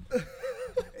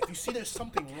 If you see there's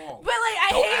something wrong. But like, I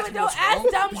hate when don't ask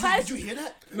dumb questions. Did you hear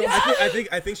that? No,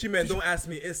 I think she meant don't ask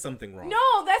me is something wrong.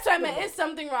 No, that's what I meant. Is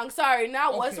something wrong? Sorry,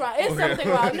 not what's wrong. Is something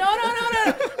wrong? No.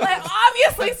 Like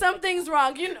obviously something's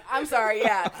wrong. I'm sorry.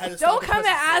 Yeah. Don't come and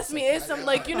ask me is something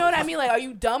like you know what I mean? Like are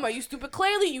you dumb? Are you stupid?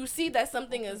 Clearly you see that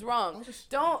something is wrong.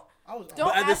 Don't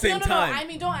at the same time. I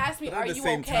mean, don't ask me, are you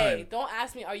okay? Don't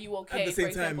ask me, are you okay? At the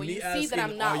same time, me asking,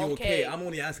 are you okay? I'm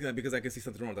only asking that because I can see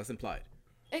something wrong. That's implied.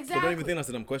 Exactly. So don't even think that's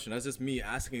a dumb question. That's just me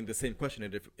asking the same question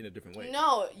in a different way.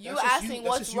 No, you asking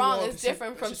what's wrong is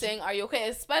different from saying, are you okay?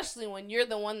 Especially when you're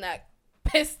the one that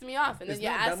pissed me off. And then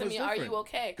you're asking me, are you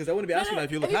okay? Because I wouldn't be asking that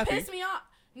if you look happy. If you piss me off.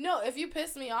 No, if you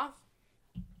piss me off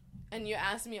and you're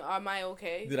asking me, am I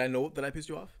okay? Did I know that I pissed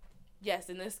you off? Yes,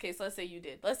 in this case, let's say you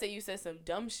did. Let's say you said some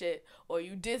dumb shit or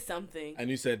you did something.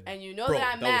 And you said, and you know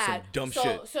that I'm mad. Was some dumb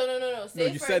shit. So no.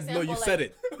 Say you said example, you said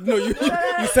it. No, you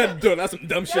said that's some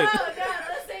dumb shit. No,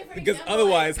 let's say for because example,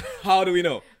 otherwise, how do we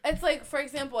know? It's like, for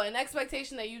example, an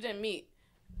expectation that you didn't meet.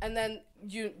 And then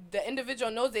the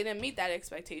individual knows they didn't meet that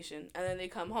expectation. And then they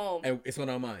come home. And it's on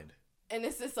our mind. And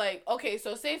it's just like, okay,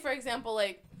 so say, for example,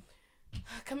 like,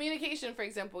 communication, for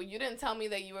example. You didn't tell me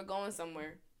that you were going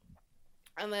somewhere.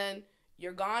 And then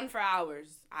you're gone for hours.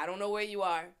 I don't know where you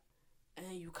are. And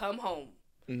then you come home.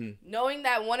 Mm-hmm. Knowing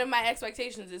that one of my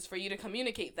expectations is for you to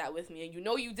communicate that with me. And you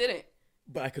know you didn't.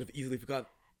 But I could have easily forgot.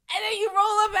 And then you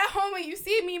roll up at home and you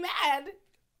see me mad.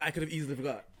 I could have easily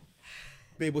forgot.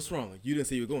 Babe, what's wrong? You didn't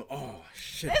say you were going. Oh,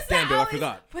 shit. Damn, babe, I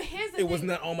forgot. But here's the thing. It was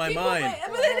not on my mind.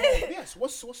 Yes.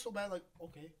 What's so bad? Like,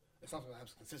 okay. It's not going to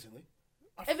happen consistently.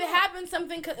 If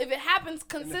it happens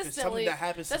consistently, that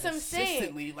happens that's what I'm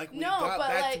saying. Like we got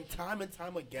back to time and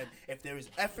time again. If there is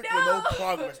effort with no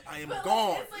progress, I am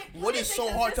gone. What is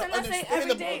so hard to understand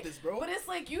about this, bro? But it's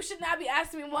like you should not be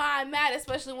asking me why I'm mad,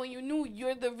 especially when you knew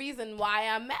you're the reason why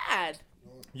I'm mad.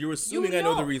 You're assuming I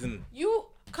know the reason.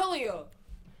 Khelil.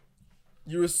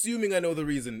 You're assuming I know the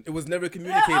reason. It was never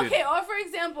communicated. Okay, or for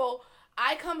example,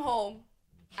 I come home.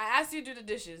 I asked you to do the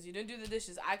dishes. You didn't do the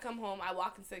dishes. I come home. I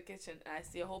walk into the kitchen. And I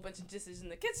see a whole bunch of dishes in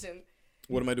the kitchen.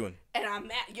 What am I doing? And I'm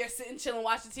mad. You're sitting, chilling,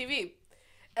 watching TV.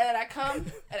 And I come,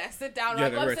 and I sit down. And I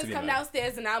go upstairs, come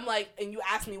downstairs, and I'm like, and you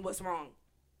ask me what's wrong.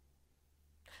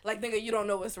 Like, nigga, you don't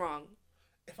know what's wrong.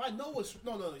 If I know what's...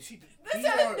 No, see... But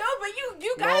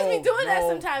you guys be doing that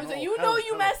sometimes. So you know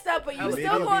you messed up, but you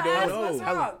still gonna ask what's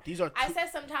wrong. I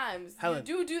said sometimes.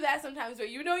 You do that sometimes where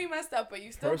you know you messed up, but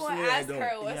you still gonna ask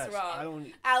her what's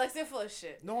wrong. Alex, you're full of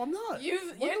shit. No, I'm not.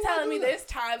 You're telling me there's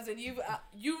times and you've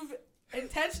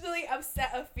intentionally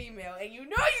upset a female, and you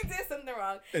know you did something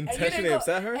wrong. Intentionally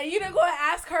upset her? And you didn't go and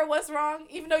ask her what's wrong,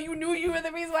 even though you knew you were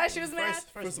the reason why she was mad?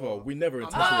 First of all, we never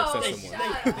intentionally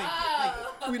upset someone.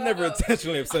 We never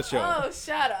intentionally upset y'all. Oh,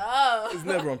 shut up. It's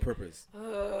never on purpose.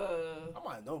 I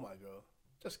might know my girl.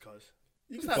 Just cause.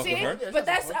 You can fuck with her. But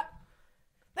that's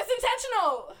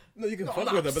intentional. No, you can fuck with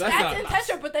her, but that's not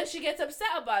intentional, but then she gets upset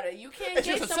about it. You can't get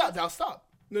she's upset, I'll stop.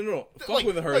 No. Fuck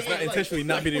with her is not intentionally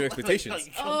not meeting your expectations.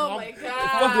 Oh my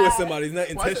god. Fucking with somebody is not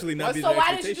intentionally not meeting your expectations. So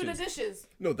why did you do the dishes?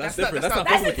 No, that's different. That's not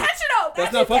fucking with you.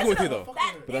 That's not fucking with you though.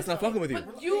 But that's not fucking with you.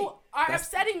 But you are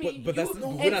upsetting me. But that's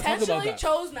you intentionally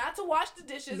chose not to wash the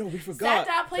dishes. No, we forgot. Sat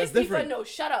down, played FIFA. No,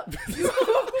 shut up.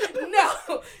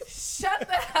 No, shut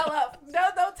the hell up. No,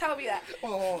 don't tell me that. You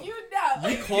know.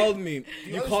 You called me.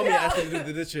 You called me asking to do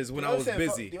the dishes when I was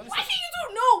busy. Why can't you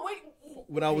do? No, wait.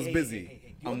 When I was busy.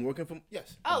 I'm working from...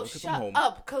 Yes. Oh, shut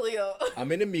up, Khelil.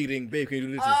 I'm in a meeting. Babe, can you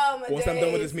do the dishes? Once I'm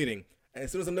done with this meeting. And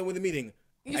as soon as I'm done with the meeting...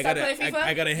 You start playing FIFA?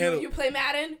 I gotta handle... You play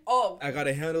Madden? Oh. I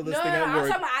gotta handle this thing at work. I'm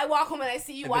talking about I walk home and I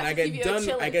see you watching TV and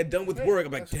chilling. I get done with work.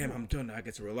 I'm like, damn, I'm done. I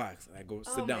get to relax. And I go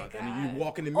sit down. And you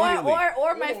walk in immediately.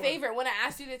 Or my favorite, when I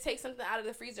ask you to take something out of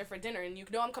the freezer for dinner and you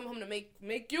know I'm coming home to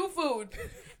make you food.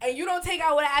 And you don't take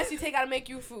out what I asked you to take out to make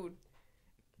you food.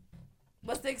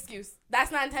 What's the excuse?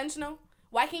 That's not intentional?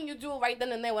 Why can't you do it right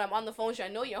then and there when I'm on the phone? I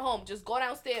know you're home. Just go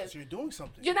downstairs. So you're doing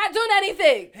something. You're not doing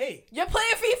anything. Hey. You're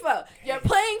playing FIFA. Hey. You're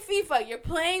playing FIFA. You're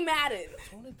playing Madden.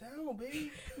 Tone it down,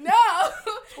 baby. No.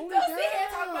 Don't sit here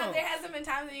and talk about there hasn't been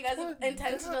times that you guys have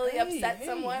intentionally upset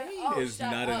someone. It's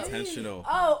not intentional.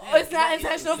 Oh, it's not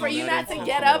intentional for you not to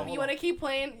get up. You want to keep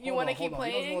playing. You want to keep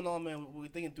playing. You know what's going on, man? We're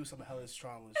thinking through some of Helen's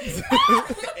traumas.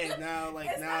 And now,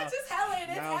 it's not just Helen.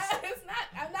 It's not.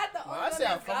 I'm not the only one. I say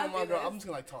I'm fucking my girl. I'm just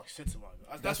gonna talk shit to my girl.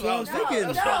 That's what I was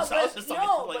thinking.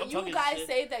 But you guys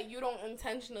say that you don't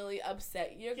intentionally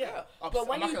upset your girl. But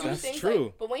when you do things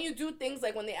when you do things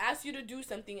like when they ask you to do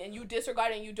something and you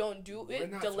disregard and you don't do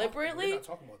it deliberately. We're not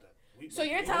talking about that. So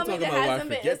you're telling me there hasn't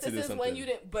been instances when you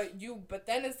didn't, but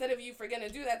then instead of you forgetting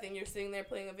to do that thing, you're sitting there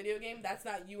playing a video game. That's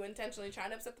not you intentionally trying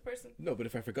to upset the person. No, but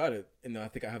if I forgot it and I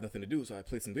think I have nothing to do, so I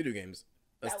played some video games.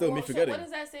 That's still me forgetting. So what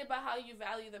does that say about how you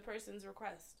value the person's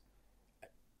request?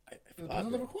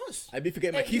 I'd be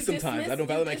forgetting my keys sometimes. I don't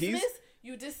value my keys.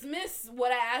 You dismiss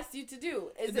what I asked you to do.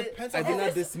 I did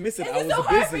not dismiss it. I was so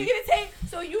busy. Hard for you to take,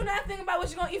 so you not thinking about what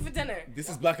you're gonna eat for dinner. This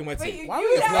is black and white. Why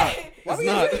are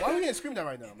we getting screamed at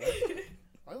right now, man?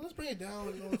 Let's bring it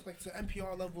down. It's like to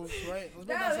NPR levels, right? Let's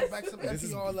bring it back to NPR levels. This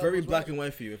is very black and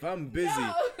white for you. If I'm busy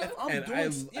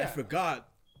I forgot,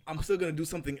 I'm still gonna do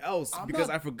something else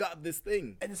because I forgot this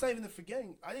thing. And it's not even the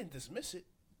forgetting. I didn't dismiss it.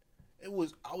 I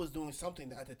was doing something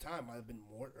that at the time might have been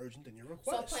more urgent than your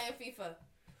request. So playing FIFA.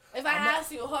 If I ask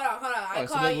you, hold on, I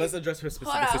call you. Let's address her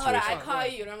specific situation. I call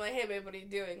you and I'm like, hey babe, what are you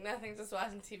doing? Nothing, just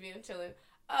watching TV and chilling.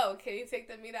 Oh, can you take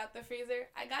the meat out the freezer?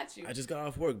 I got you. I just got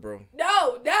off work, bro.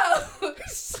 No.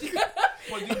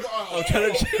 I'm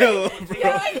trying to chill,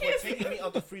 bro. Taking meat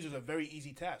out the freezer is a very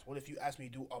easy task. What if you ask me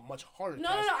to do a much harder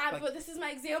task? No. But this is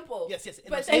my example. Yes.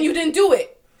 But then you didn't do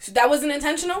it. So that wasn't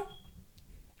intentional?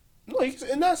 No,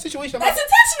 in that situation, that's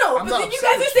intentional. But then you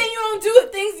guys are saying you don't do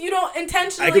things you don't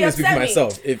intentionally. I can just speak for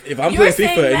myself. If I'm playing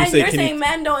FIFA and you say, saying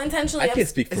men don't intentionally. I can't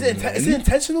speak for men. Is it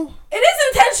intentional? It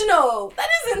is intentional. That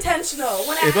is intentional.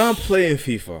 If I'm playing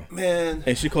FIFA, man,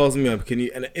 and she calls me up,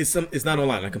 and it's not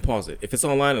online, I can pause it. If it's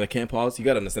online and I can't pause, you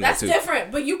gotta understand that too. That's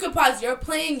different. But you can pause. You're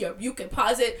playing. You can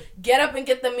pause it. Get up and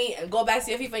get the meat and go back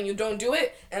to your FIFA, and you don't do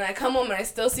it. And I come home and I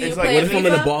still see you playing FIFA. What if I'm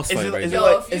in a boss fight right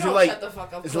now? If you don't shut the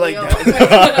fuck up, is it like?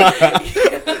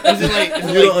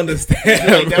 You don't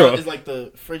understand, bro. Is like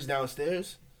the fridge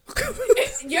downstairs?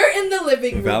 You're in the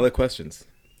living room. Valid questions.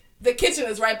 The kitchen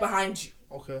is right behind you.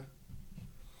 Okay.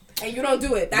 And you don't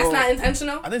do it. That's not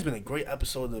intentional. I think it's been a great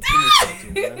episode of the Opinion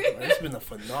Center, man. Like, it's been a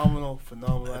phenomenal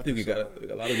episode. I think we got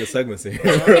a lot of good segments here.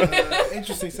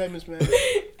 Interesting segments, man.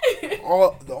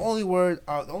 The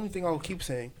only thing I'll keep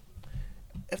saying,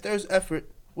 if there's effort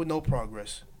with no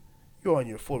progress, you're on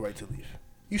your full right to leave.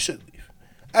 You should leave.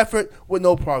 Effort with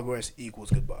no progress equals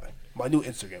goodbye. My new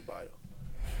Instagram bio.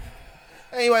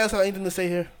 Anybody else have anything to say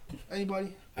here?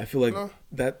 Anybody? I feel like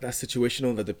that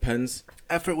situational, that depends.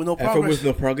 Effort with no progress. Effort with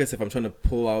no progress. If I'm trying to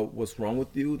pull out what's wrong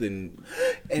with you, then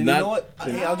and you know what?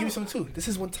 I'll give you some too. This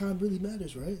is when time really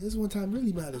matters, right? This is when time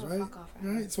really matters, right?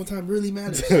 Right? It's when time really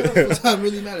matters. When time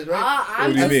really matters, right?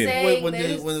 I'm just saying when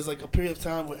there's like a period of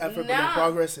time with effort with no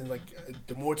progress, and like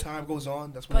the more time goes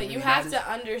on, that's when. But you have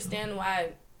to understand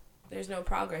why there's no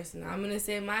progress. And I'm gonna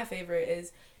say my favorite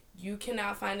is. You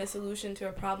cannot find a solution to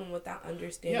a problem without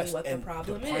understanding what the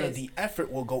problem is. Part of the effort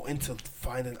will go into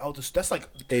finding out. That's like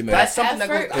Amen. That's something that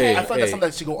goes. I feel like that's something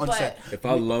that should go unsaid. If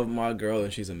I love my girl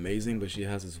and she's amazing, but she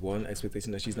has this one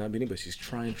expectation that she's not meeting, but she's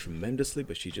trying tremendously,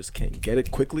 but she just can't get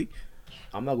it quickly,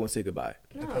 I'm not going to say goodbye.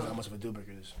 No. Depends on how much of a deal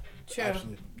breaker it is. True.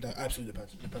 That absolutely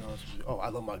depends. Depends on I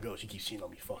love my girl. She keeps cheating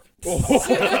on me. Fuck.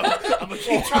 I'm gonna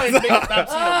keep trying to make her stop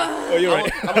cheating on me. Oh, you're right.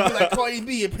 I'm gonna be like Cardi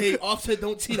B and pay Offset.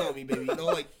 Don't cheat on me, baby. You know,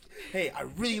 like. Hey, I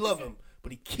really love him,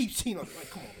 but he keeps cheating on me. Like,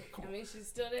 come on. I mean, she's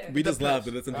still there. We just laugh,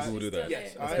 but some people will do that.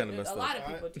 Yes, that's kind of messed up. A lot of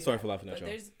people do. Sorry for laughing at you.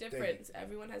 But there's difference.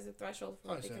 Everyone has a threshold for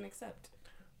what they can accept.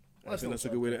 I think that's a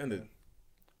good way to end it.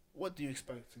 What do you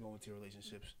expect to go into your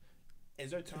relationships?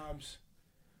 Is there times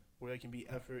where there can be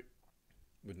effort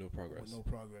with no progress?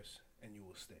 And you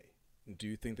will stay. Do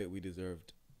you think that we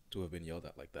deserved to have been yelled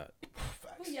at like that?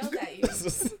 Who yelled at you?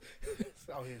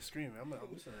 Out here screaming. I'm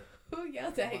listening. Who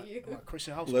yelled at you? I'm a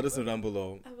Christian household. Let us know down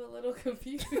below. I'm a little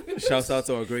confused. Shouts out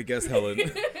to our great guest Helen.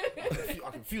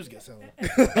 I'm confused, guest Helen.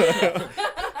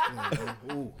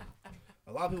 Ooh.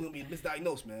 A lot of people gonna be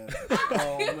misdiagnosed, man.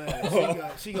 Oh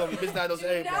man, she gonna be misdiagnosed.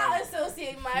 Do not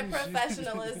associate my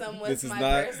professionalism with this is my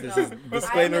not, personal. This is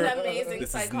disclaimer. I'm an amazing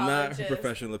this psychologist. is not her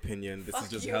professional opinion. This Fuck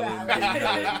is just you, Helen. Let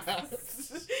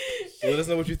us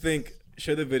know what you think.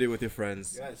 Share the video with your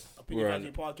friends. Yes, Opinion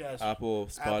Family Podcast. Apple,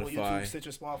 Spotify, YouTube, Stitcher,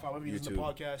 Spotify, wherever you listen to the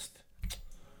podcast.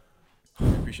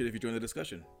 Appreciate it if you join the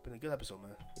discussion. Been a good episode,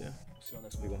 man. Yeah. See y'all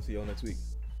next week. We're gonna see y'all next week.